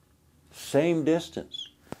 Same distance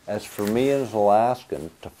as for me as Alaskan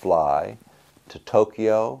to fly to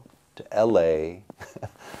Tokyo, to LA,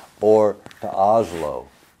 or to Oslo.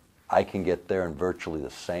 I can get there in virtually the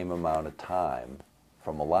same amount of time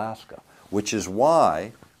from Alaska, which is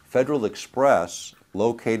why Federal Express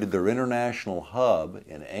located their international hub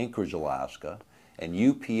in Anchorage, Alaska, and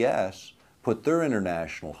UPS put their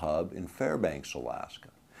international hub in Fairbanks, Alaska,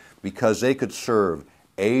 because they could serve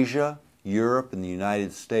Asia, Europe, and the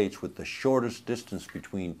United States with the shortest distance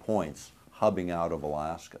between points hubbing out of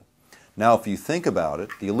Alaska. Now, if you think about it,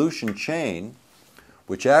 the Aleutian chain,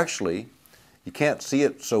 which actually, you can't see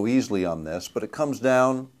it so easily on this, but it comes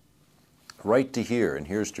down right to here, and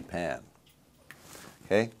here's Japan.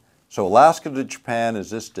 Okay? So Alaska to Japan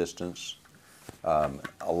is this distance.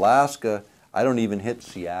 Alaska, I don't even hit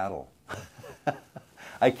Seattle.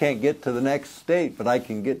 I can't get to the next state, but I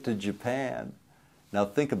can get to Japan. Now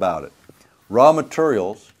think about it. Raw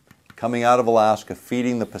materials coming out of Alaska,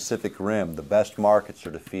 feeding the Pacific Rim. The best markets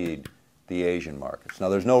are to feed the Asian markets. Now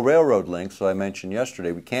there's no railroad link, so I mentioned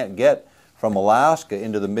yesterday, we can't get from Alaska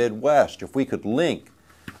into the Midwest. If we could link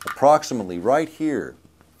approximately right here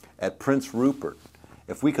at Prince Rupert.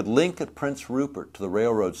 If we could link at Prince Rupert to the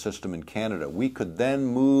railroad system in Canada, we could then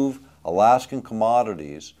move Alaskan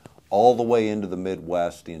commodities all the way into the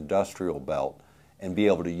Midwest, the industrial belt, and be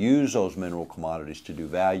able to use those mineral commodities to do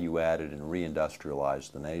value added and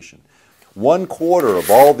reindustrialize the nation. 1/4 of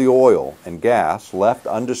all the oil and gas left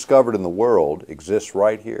undiscovered in the world exists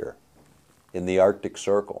right here in the Arctic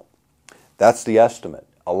Circle. That's the estimate.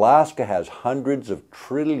 Alaska has hundreds of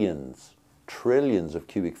trillions of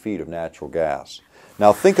cubic feet of natural gas.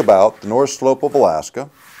 Now think about the North Slope of Alaska,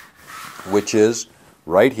 which is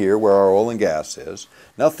right here where our oil and gas is.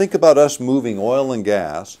 Now think about us moving oil and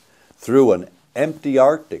gas through an empty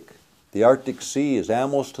Arctic. The Arctic Sea is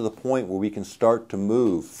almost to the point where we can start to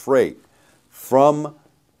move freight from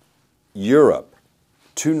Europe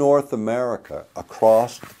to North America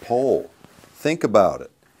across the pole. Think about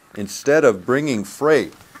it. Instead of bringing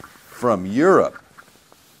freight from Europe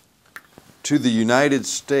to the United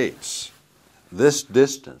States, this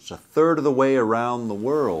distance, 1/3 of the way around the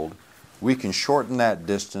world, we can shorten that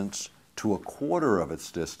distance to 1/4 of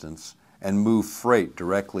its distance and move freight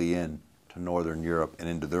directly in to Northern Europe and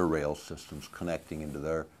into their rail systems, connecting into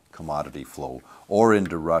their commodity flow, or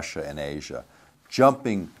into Russia and Asia.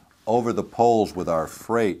 Jumping over the poles with our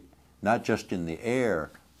freight, not just in the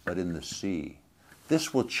air, but in the sea.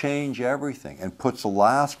 This will change everything and puts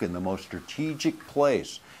Alaska in the most strategic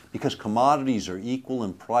place, because commodities are equal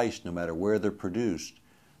in price no matter where they're produced.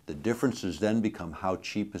 The differences then become how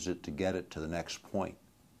cheap is it to get it to the next point.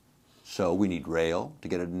 So we need rail to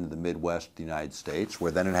get it into the Midwest of the United States,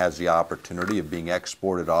 where then it has the opportunity of being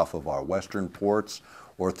exported off of our western ports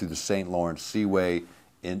or through the St. Lawrence Seaway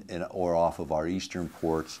or off of our eastern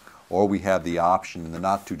ports, or we have the option in the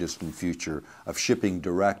not too distant future of shipping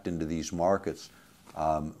direct into these markets,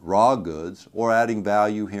 raw goods, or adding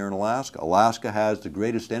value here in Alaska. Alaska has the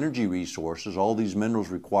greatest energy resources. All these minerals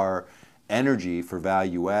require energy for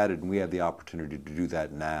value added, and we have the opportunity to do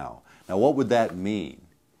that now. Now, what would that mean?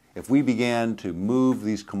 If we began to move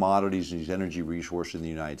these commodities and these energy resources in the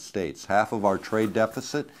United States, half of our trade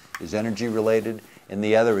deficit is energy related and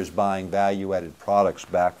the other is buying value-added products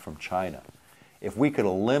back from China. If we could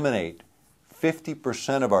eliminate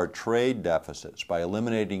 50% of our trade deficits by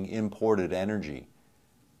eliminating imported energy,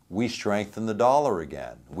 we strengthen the dollar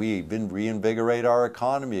again. We reinvigorate our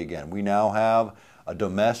economy again. We now have a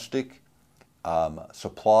domestic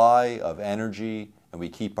supply of energy, and we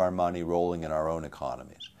keep our money rolling in our own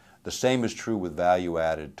economies. The same is true with value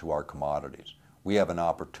added to our commodities. We have an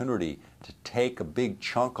opportunity to take a big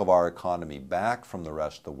chunk of our economy back from the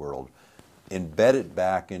rest of the world, embed it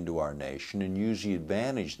back into our nation, and use the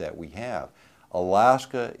advantage that we have.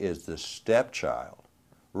 Alaska is the stepchild.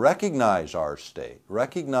 Recognize our state.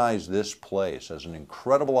 Recognize this place as an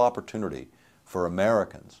incredible opportunity for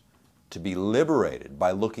Americans to be liberated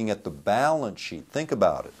by looking at the balance sheet. Think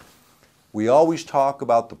about it. We always talk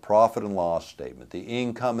about the profit and loss statement, the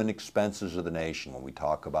income and expenses of the nation when we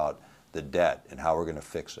talk about the debt and how we're going to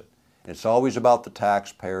fix it. And it's always about the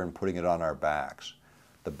taxpayer and putting it on our backs.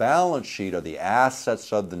 The balance sheet are the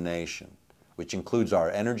assets of the nation, which includes our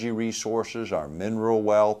energy resources, our mineral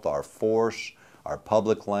wealth, our force, our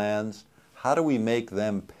public lands. How do we make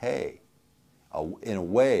them pay in a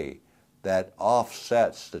way that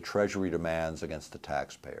offsets the Treasury demands against the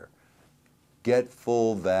taxpayer? Get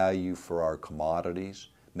full value for our commodities.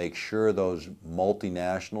 Make sure those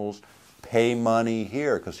multinationals pay money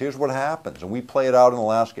here, because here's what happens, and we play it out in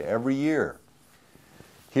Alaska every year.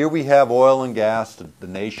 Here we have oil and gas that the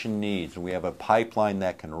nation needs, and we have a pipeline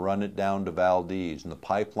that can run it down to Valdez, and the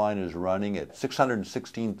pipeline is running at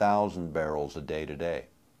 616,000 barrels a day today.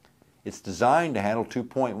 It's designed to handle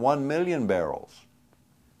 2.1 million barrels.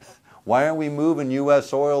 Why aren't we moving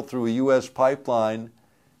U.S. oil through a U.S. pipeline?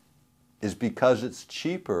 Is because it's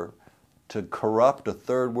cheaper to corrupt a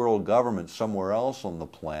third world government somewhere else on the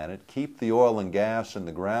planet, keep the oil and gas in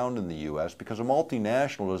the ground in the U.S., because a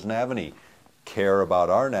multinational doesn't have any care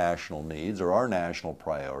about our national needs or our national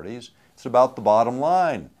priorities. It's about the bottom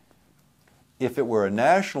line. If it were a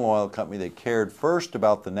national oil company that cared first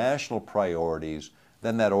about the national priorities,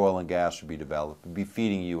 then that oil and gas would be developed, would be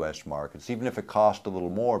feeding U.S. markets, even if it cost a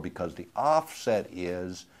little more, because the offset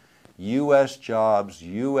is U.S. jobs,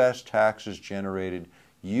 U.S. taxes generated,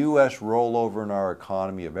 U.S. rollover in our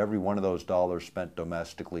economy of every one of those dollars spent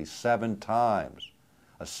domestically 7 times.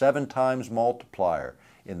 A 7 times multiplier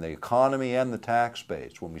in the economy and the tax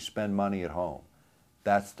base when we spend money at home.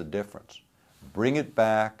 That's the difference. Bring it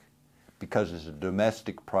back, because it's a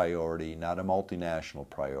domestic priority, not a multinational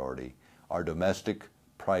priority. Our domestic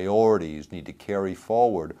priorities need to carry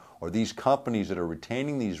forward, or these companies that are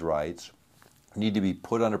retaining these rights need to be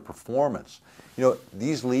put under performance. You know,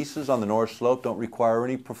 these leases on the North Slope don't require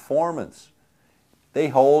any performance. They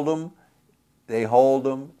hold them,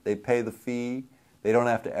 they pay the fee, they don't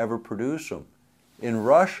have to ever produce them. In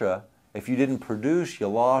Russia, if you didn't produce, you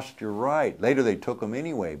lost your right. Later they took them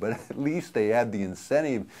anyway, but at least they had the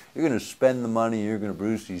incentive. You're going to spend the money, you're going to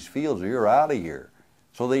produce these fields, or you're out of here.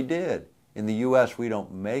 So they did. In the U.S., we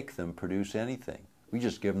don't make them produce anything. We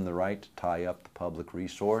just give them the right to tie up the public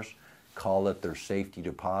resource, call it their safety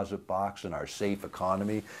deposit box in our safe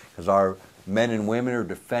economy, because our men and women are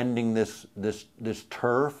defending this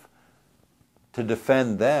turf to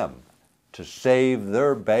defend them, to save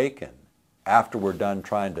their bacon after we're done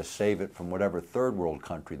trying to save it from whatever third world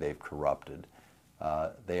country they've corrupted.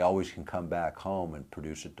 They always can come back home and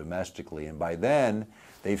produce it domestically. And by then,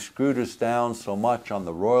 they've screwed us down so much on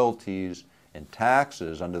the royalties and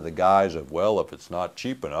taxes under the guise of, well, if it's not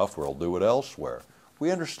cheap enough, we'll do it elsewhere.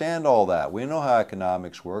 We understand all that. We know how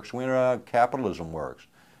economics works. We know how capitalism works.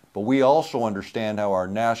 But we also understand how our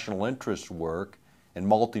national interests work, and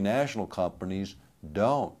multinational companies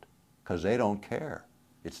don't, because they don't care.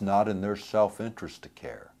 It's not in their self-interest to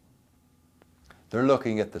care. They're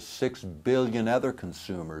looking at the 6 billion other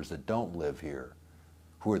consumers that don't live here,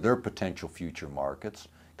 who are their potential future markets,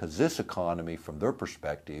 because this economy, from their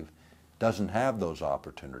perspective, doesn't have those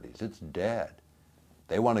opportunities. It's dead.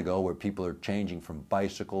 They want to go where people are changing from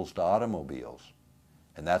bicycles to automobiles,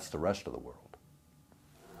 and that's the rest of the world.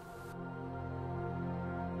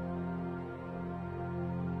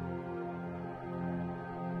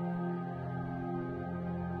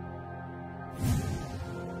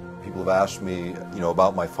 People have asked me,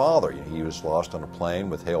 about my father. He was lost on a plane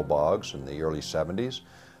with Hale Boggs in the early 70s.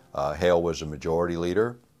 Hale was a majority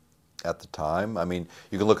leader at the time. I mean,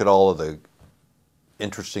 you can look at all of the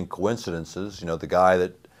interesting coincidences. The guy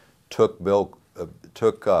that took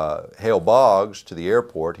Hale Boggs to the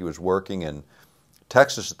airport, he was working in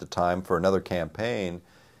Texas at the time for another campaign,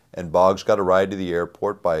 and Boggs got a ride to the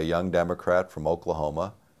airport by a young Democrat from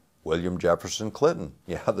Oklahoma, William Jefferson Clinton.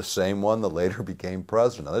 Yeah, the same one that later became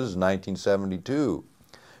president. Now, this is 1972.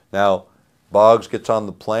 Now, Boggs gets on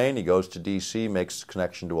the plane, he goes to D.C., makes a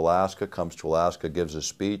connection to Alaska, comes to Alaska, gives a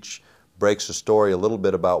speech, breaks the story a little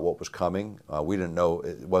bit about what was coming. We didn't know,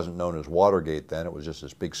 it wasn't known as Watergate then, it was just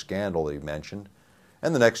this big scandal that he mentioned.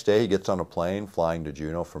 And the next day he gets on a plane flying to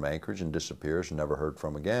Juneau from Anchorage and disappears and never heard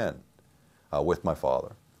from again with my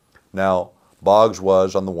father. Now, Boggs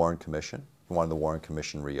was on the Warren Commission. He wanted the Warren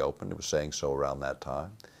Commission reopened. It was saying so around that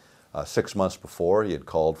time. 6 months before, he had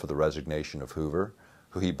called for the resignation of Hoover,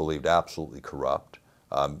 who he believed absolutely corrupt.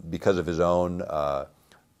 Because of his own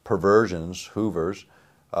perversions, Hoover's,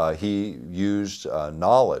 he used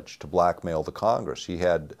knowledge to blackmail the Congress. He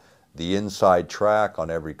had the inside track on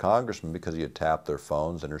every congressman because he had tapped their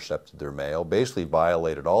phones, intercepted their mail, basically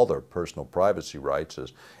violated all their personal privacy rights.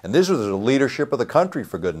 And this was the leadership of the country,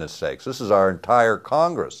 for goodness sakes. This is our entire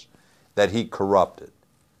Congress that he corrupted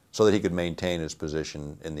so that he could maintain his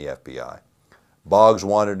position in the FBI. Boggs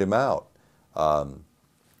wanted him out.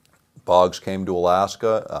 Boggs came to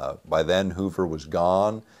Alaska. By then, Hoover was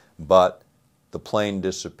gone, but the plane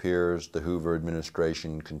disappears, the Hoover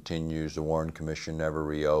administration continues, the Warren Commission never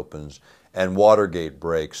reopens, and Watergate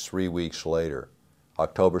breaks 3 weeks later.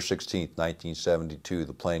 October 16th, 1972,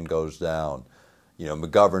 the plane goes down.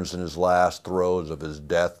 McGovern's in his last throes of his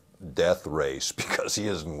death race because he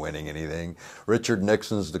isn't winning anything. Richard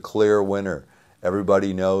Nixon's the clear winner.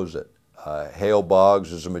 Everybody knows it. Hale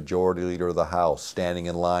Boggs is a majority leader of the House, standing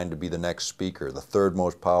in line to be the next speaker, the third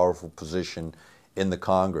most powerful position in the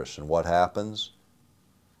Congress. And what happens?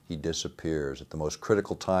 He disappears at the most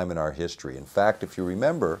critical time in our history. In fact, if you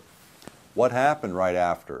remember, what happened right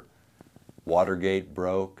after Watergate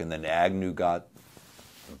broke and then Agnew got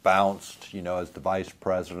bounced, as the vice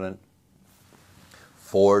president?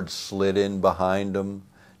 Ford slid in behind him.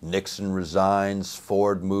 Nixon resigns.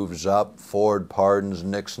 Ford moves up. Ford pardons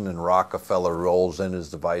Nixon, and Rockefeller rolls in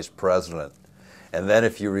as the vice president. And then,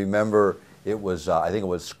 if you remember, it was, I think it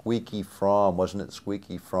was Squeaky Fromm, wasn't it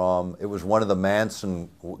Squeaky Fromm? It was one of the Manson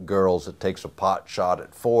girls that takes a pot shot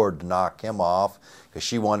at Ford to knock him off because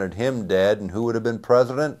she wanted him dead, and who would have been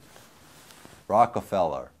president?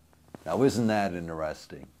 Rockefeller. Now, isn't that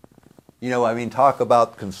interesting? Talk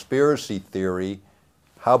about conspiracy theory.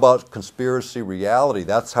 How about conspiracy reality?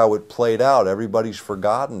 That's how it played out. Everybody's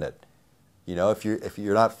forgotten it. If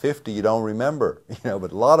you're not 50, you don't remember.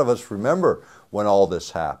 But a lot of us remember when all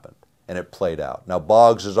this happened and it played out. Now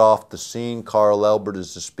Boggs is off the scene. Carl Elbert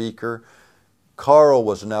is the speaker. Carl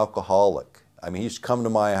was an alcoholic. I mean, he used to come to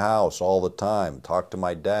my house all the time, talk to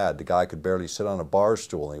my dad. The guy could barely sit on a bar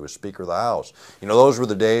stool, and he was Speaker of the House. You know, those were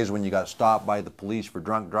the days when you got stopped by the police for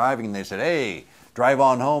drunk driving, and they said, hey, drive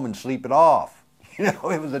on home and sleep it off. You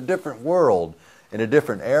know, it was a different world in a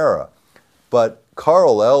different era. But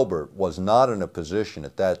Carl Albert was not in a position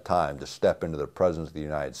at that time to step into the President of the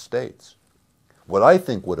United States. What I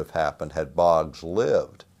think would have happened had Boggs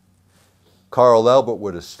lived, Carl Albert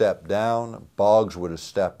would have stepped down, Boggs would have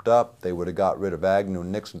stepped up, they would have got rid of Agnew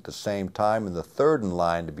and Nixon at the same time, and the third in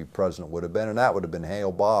line to be president would have been, and that would have been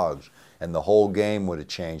Hale Boggs, and the whole game would have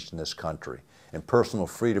changed in this country. And personal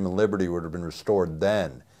freedom and liberty would have been restored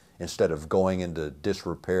then, instead of going into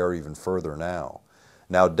disrepair even further now.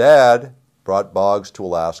 Now, Dad brought Boggs to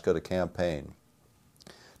Alaska to campaign.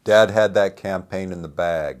 Dad had that campaign in the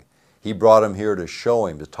bag. He brought him here to show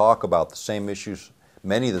him, to talk about the same issues,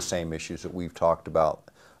 many of the same issues that we've talked about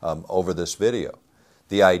over this video.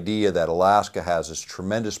 The idea that Alaska has this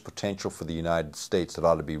tremendous potential for the United States that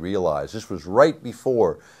ought to be realized. This was right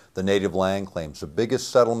before the native land claims, the biggest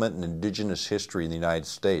settlement in indigenous history in the United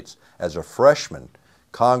States. As a freshman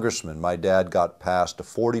congressman, my dad got passed a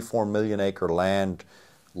 44 million acre land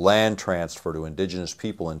transfer to indigenous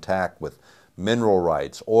people intact with mineral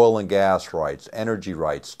rights, oil and gas rights, energy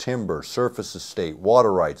rights, timber, surface estate,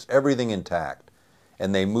 water rights, everything intact.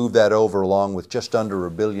 And they moved that over along with just under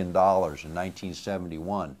 $1 billion in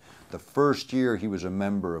 1971, the first year he was a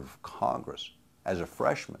member of Congress as a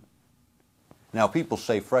freshman. Now, people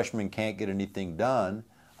say freshmen can't get anything done.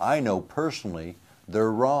 I know personally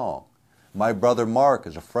they're wrong. My brother Mark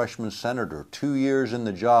is a freshman senator, 2 years in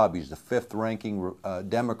the job. He's the fifth ranking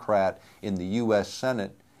Democrat in the U.S.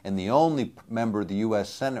 Senate and the only member of the U.S.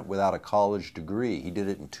 Senate without a college degree. He did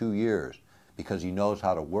it in 2 years because he knows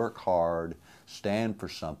how to work hard, stand for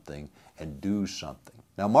something, and do something.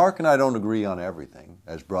 Now, Mark and I don't agree on everything,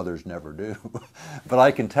 as brothers never do, but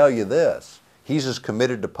I can tell you this. He's as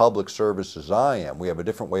committed to public service as I am. We have a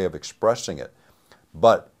different way of expressing it.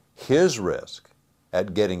 But his risk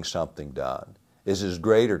at getting something done is as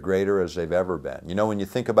great or greater as they've ever been. You know, when you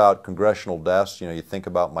think about congressional deaths, you know, you think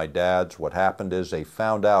about my dad's, what happened is they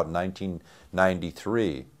found out in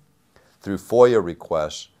 1993 through FOIA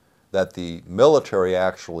requests that the military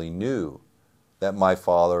actually knew that my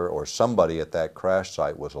father or somebody at that crash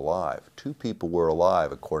site was alive. 2 people were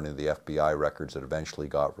alive, according to the FBI records that eventually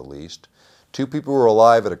got released. 2 people were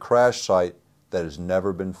alive at a crash site that has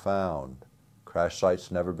never been found. Crash site's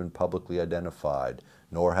never been publicly identified,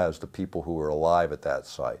 nor has the people who were alive at that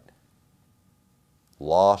site.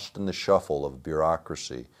 Lost in the shuffle of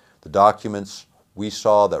bureaucracy. The documents we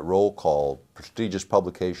saw that Roll Call, prestigious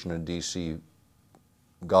publication in D.C.,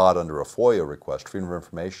 got under a FOIA request, Freedom of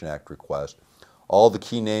Information Act request, all the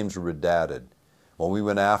key names were redacted. When we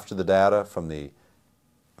went after the data from the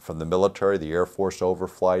military, the Air Force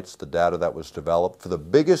overflights, the data that was developed for the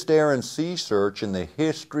biggest air and sea search in the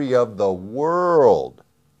history of the world,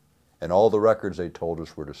 and all the records they told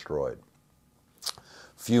us were destroyed. A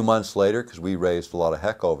few months later, because we raised a lot of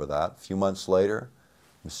heck over that, a few months later,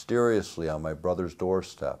 mysteriously on my brother's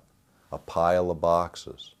doorstep, a pile of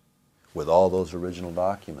boxes with all those original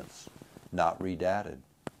documents, not redated.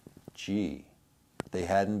 Gee, they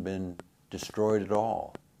hadn't been destroyed at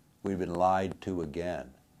all. We'd been lied to again.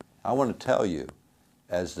 I want to tell you,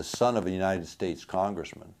 as the son of a United States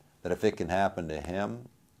Congressman, that if it can happen to him,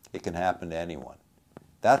 it can happen to anyone.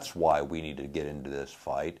 That's why we need to get into this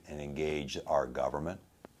fight and engage our government.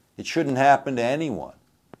 It shouldn't happen to anyone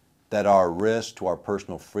that our risk to our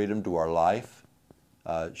personal freedom, to our life,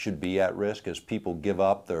 should be at risk as people give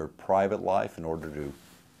up their private life in order to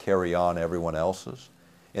carry on everyone else's.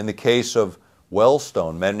 In the case of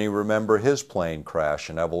Wellstone, many remember his plane crash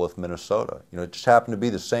in Eveleth, Minnesota. You know, it just happened to be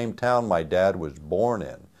the same town my dad was born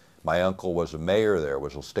in. My uncle was a mayor there,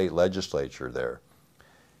 was a state legislature there.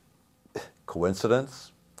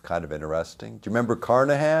 Coincidence? Kind of interesting. Do you remember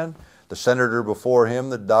Carnahan, the senator before him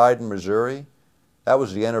that died in Missouri? That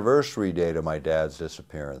was the anniversary date of my dad's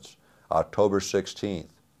disappearance, October 16th.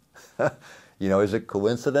 You know, is it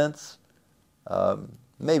coincidence?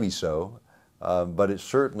 Maybe so, but it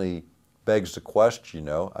certainly begs the question, you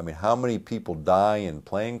know. I mean, how many people die in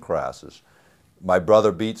plane crashes? My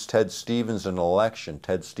brother beats Ted Stevens in an election.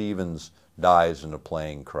 Ted Stevens dies in a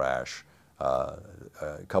plane crash a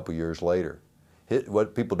couple years later.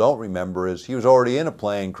 What people don't remember is he was already in a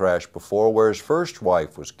plane crash before where his first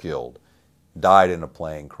wife was killed. Died in a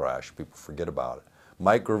plane crash. People forget about it.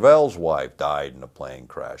 Mike Gravel's wife died in a plane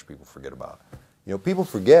crash. People forget about it. You know, people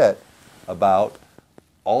forget about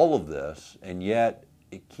all of this, and yet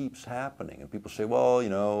it keeps happening. And people say, well, you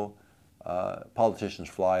know, Politicians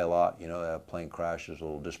fly a lot, you know, that plane crashes a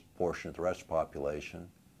little disproportionate to the rest of the population.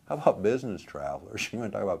 How about business travelers? You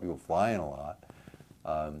want to talk about people flying a lot.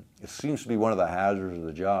 It seems to be one of the hazards of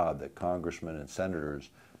the job that congressmen and senators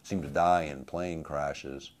seem to die in plane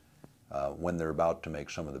crashes when they're about to make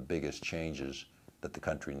some of the biggest changes that the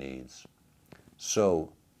country needs.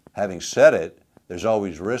 So, having said it, there's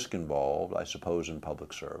always risk involved, I suppose, in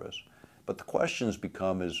public service. But the questions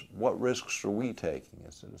become is, what risks are we taking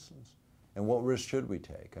as citizens? And what risks should we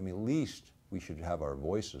take? I mean, at least we should have our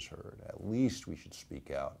voices heard. At least we should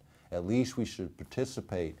speak out. At least we should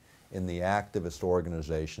participate in the activist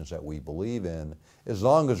organizations that we believe in, as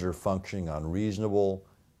long as they're functioning on reasonable,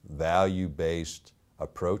 value-based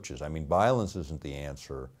approaches. I mean, violence isn't the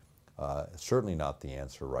answer. Certainly not the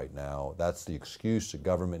answer right now. That's the excuse the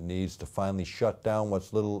government needs to finally shut down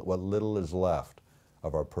what little is left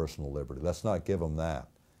of our personal liberty. Let's not give them that.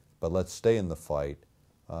 But let's stay in the fight,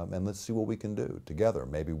 and let's see what we can do together.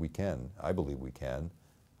 Maybe we can, I believe we can,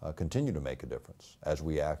 continue to make a difference as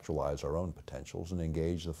we actualize our own potentials and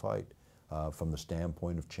engage the fight from the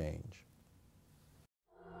standpoint of change.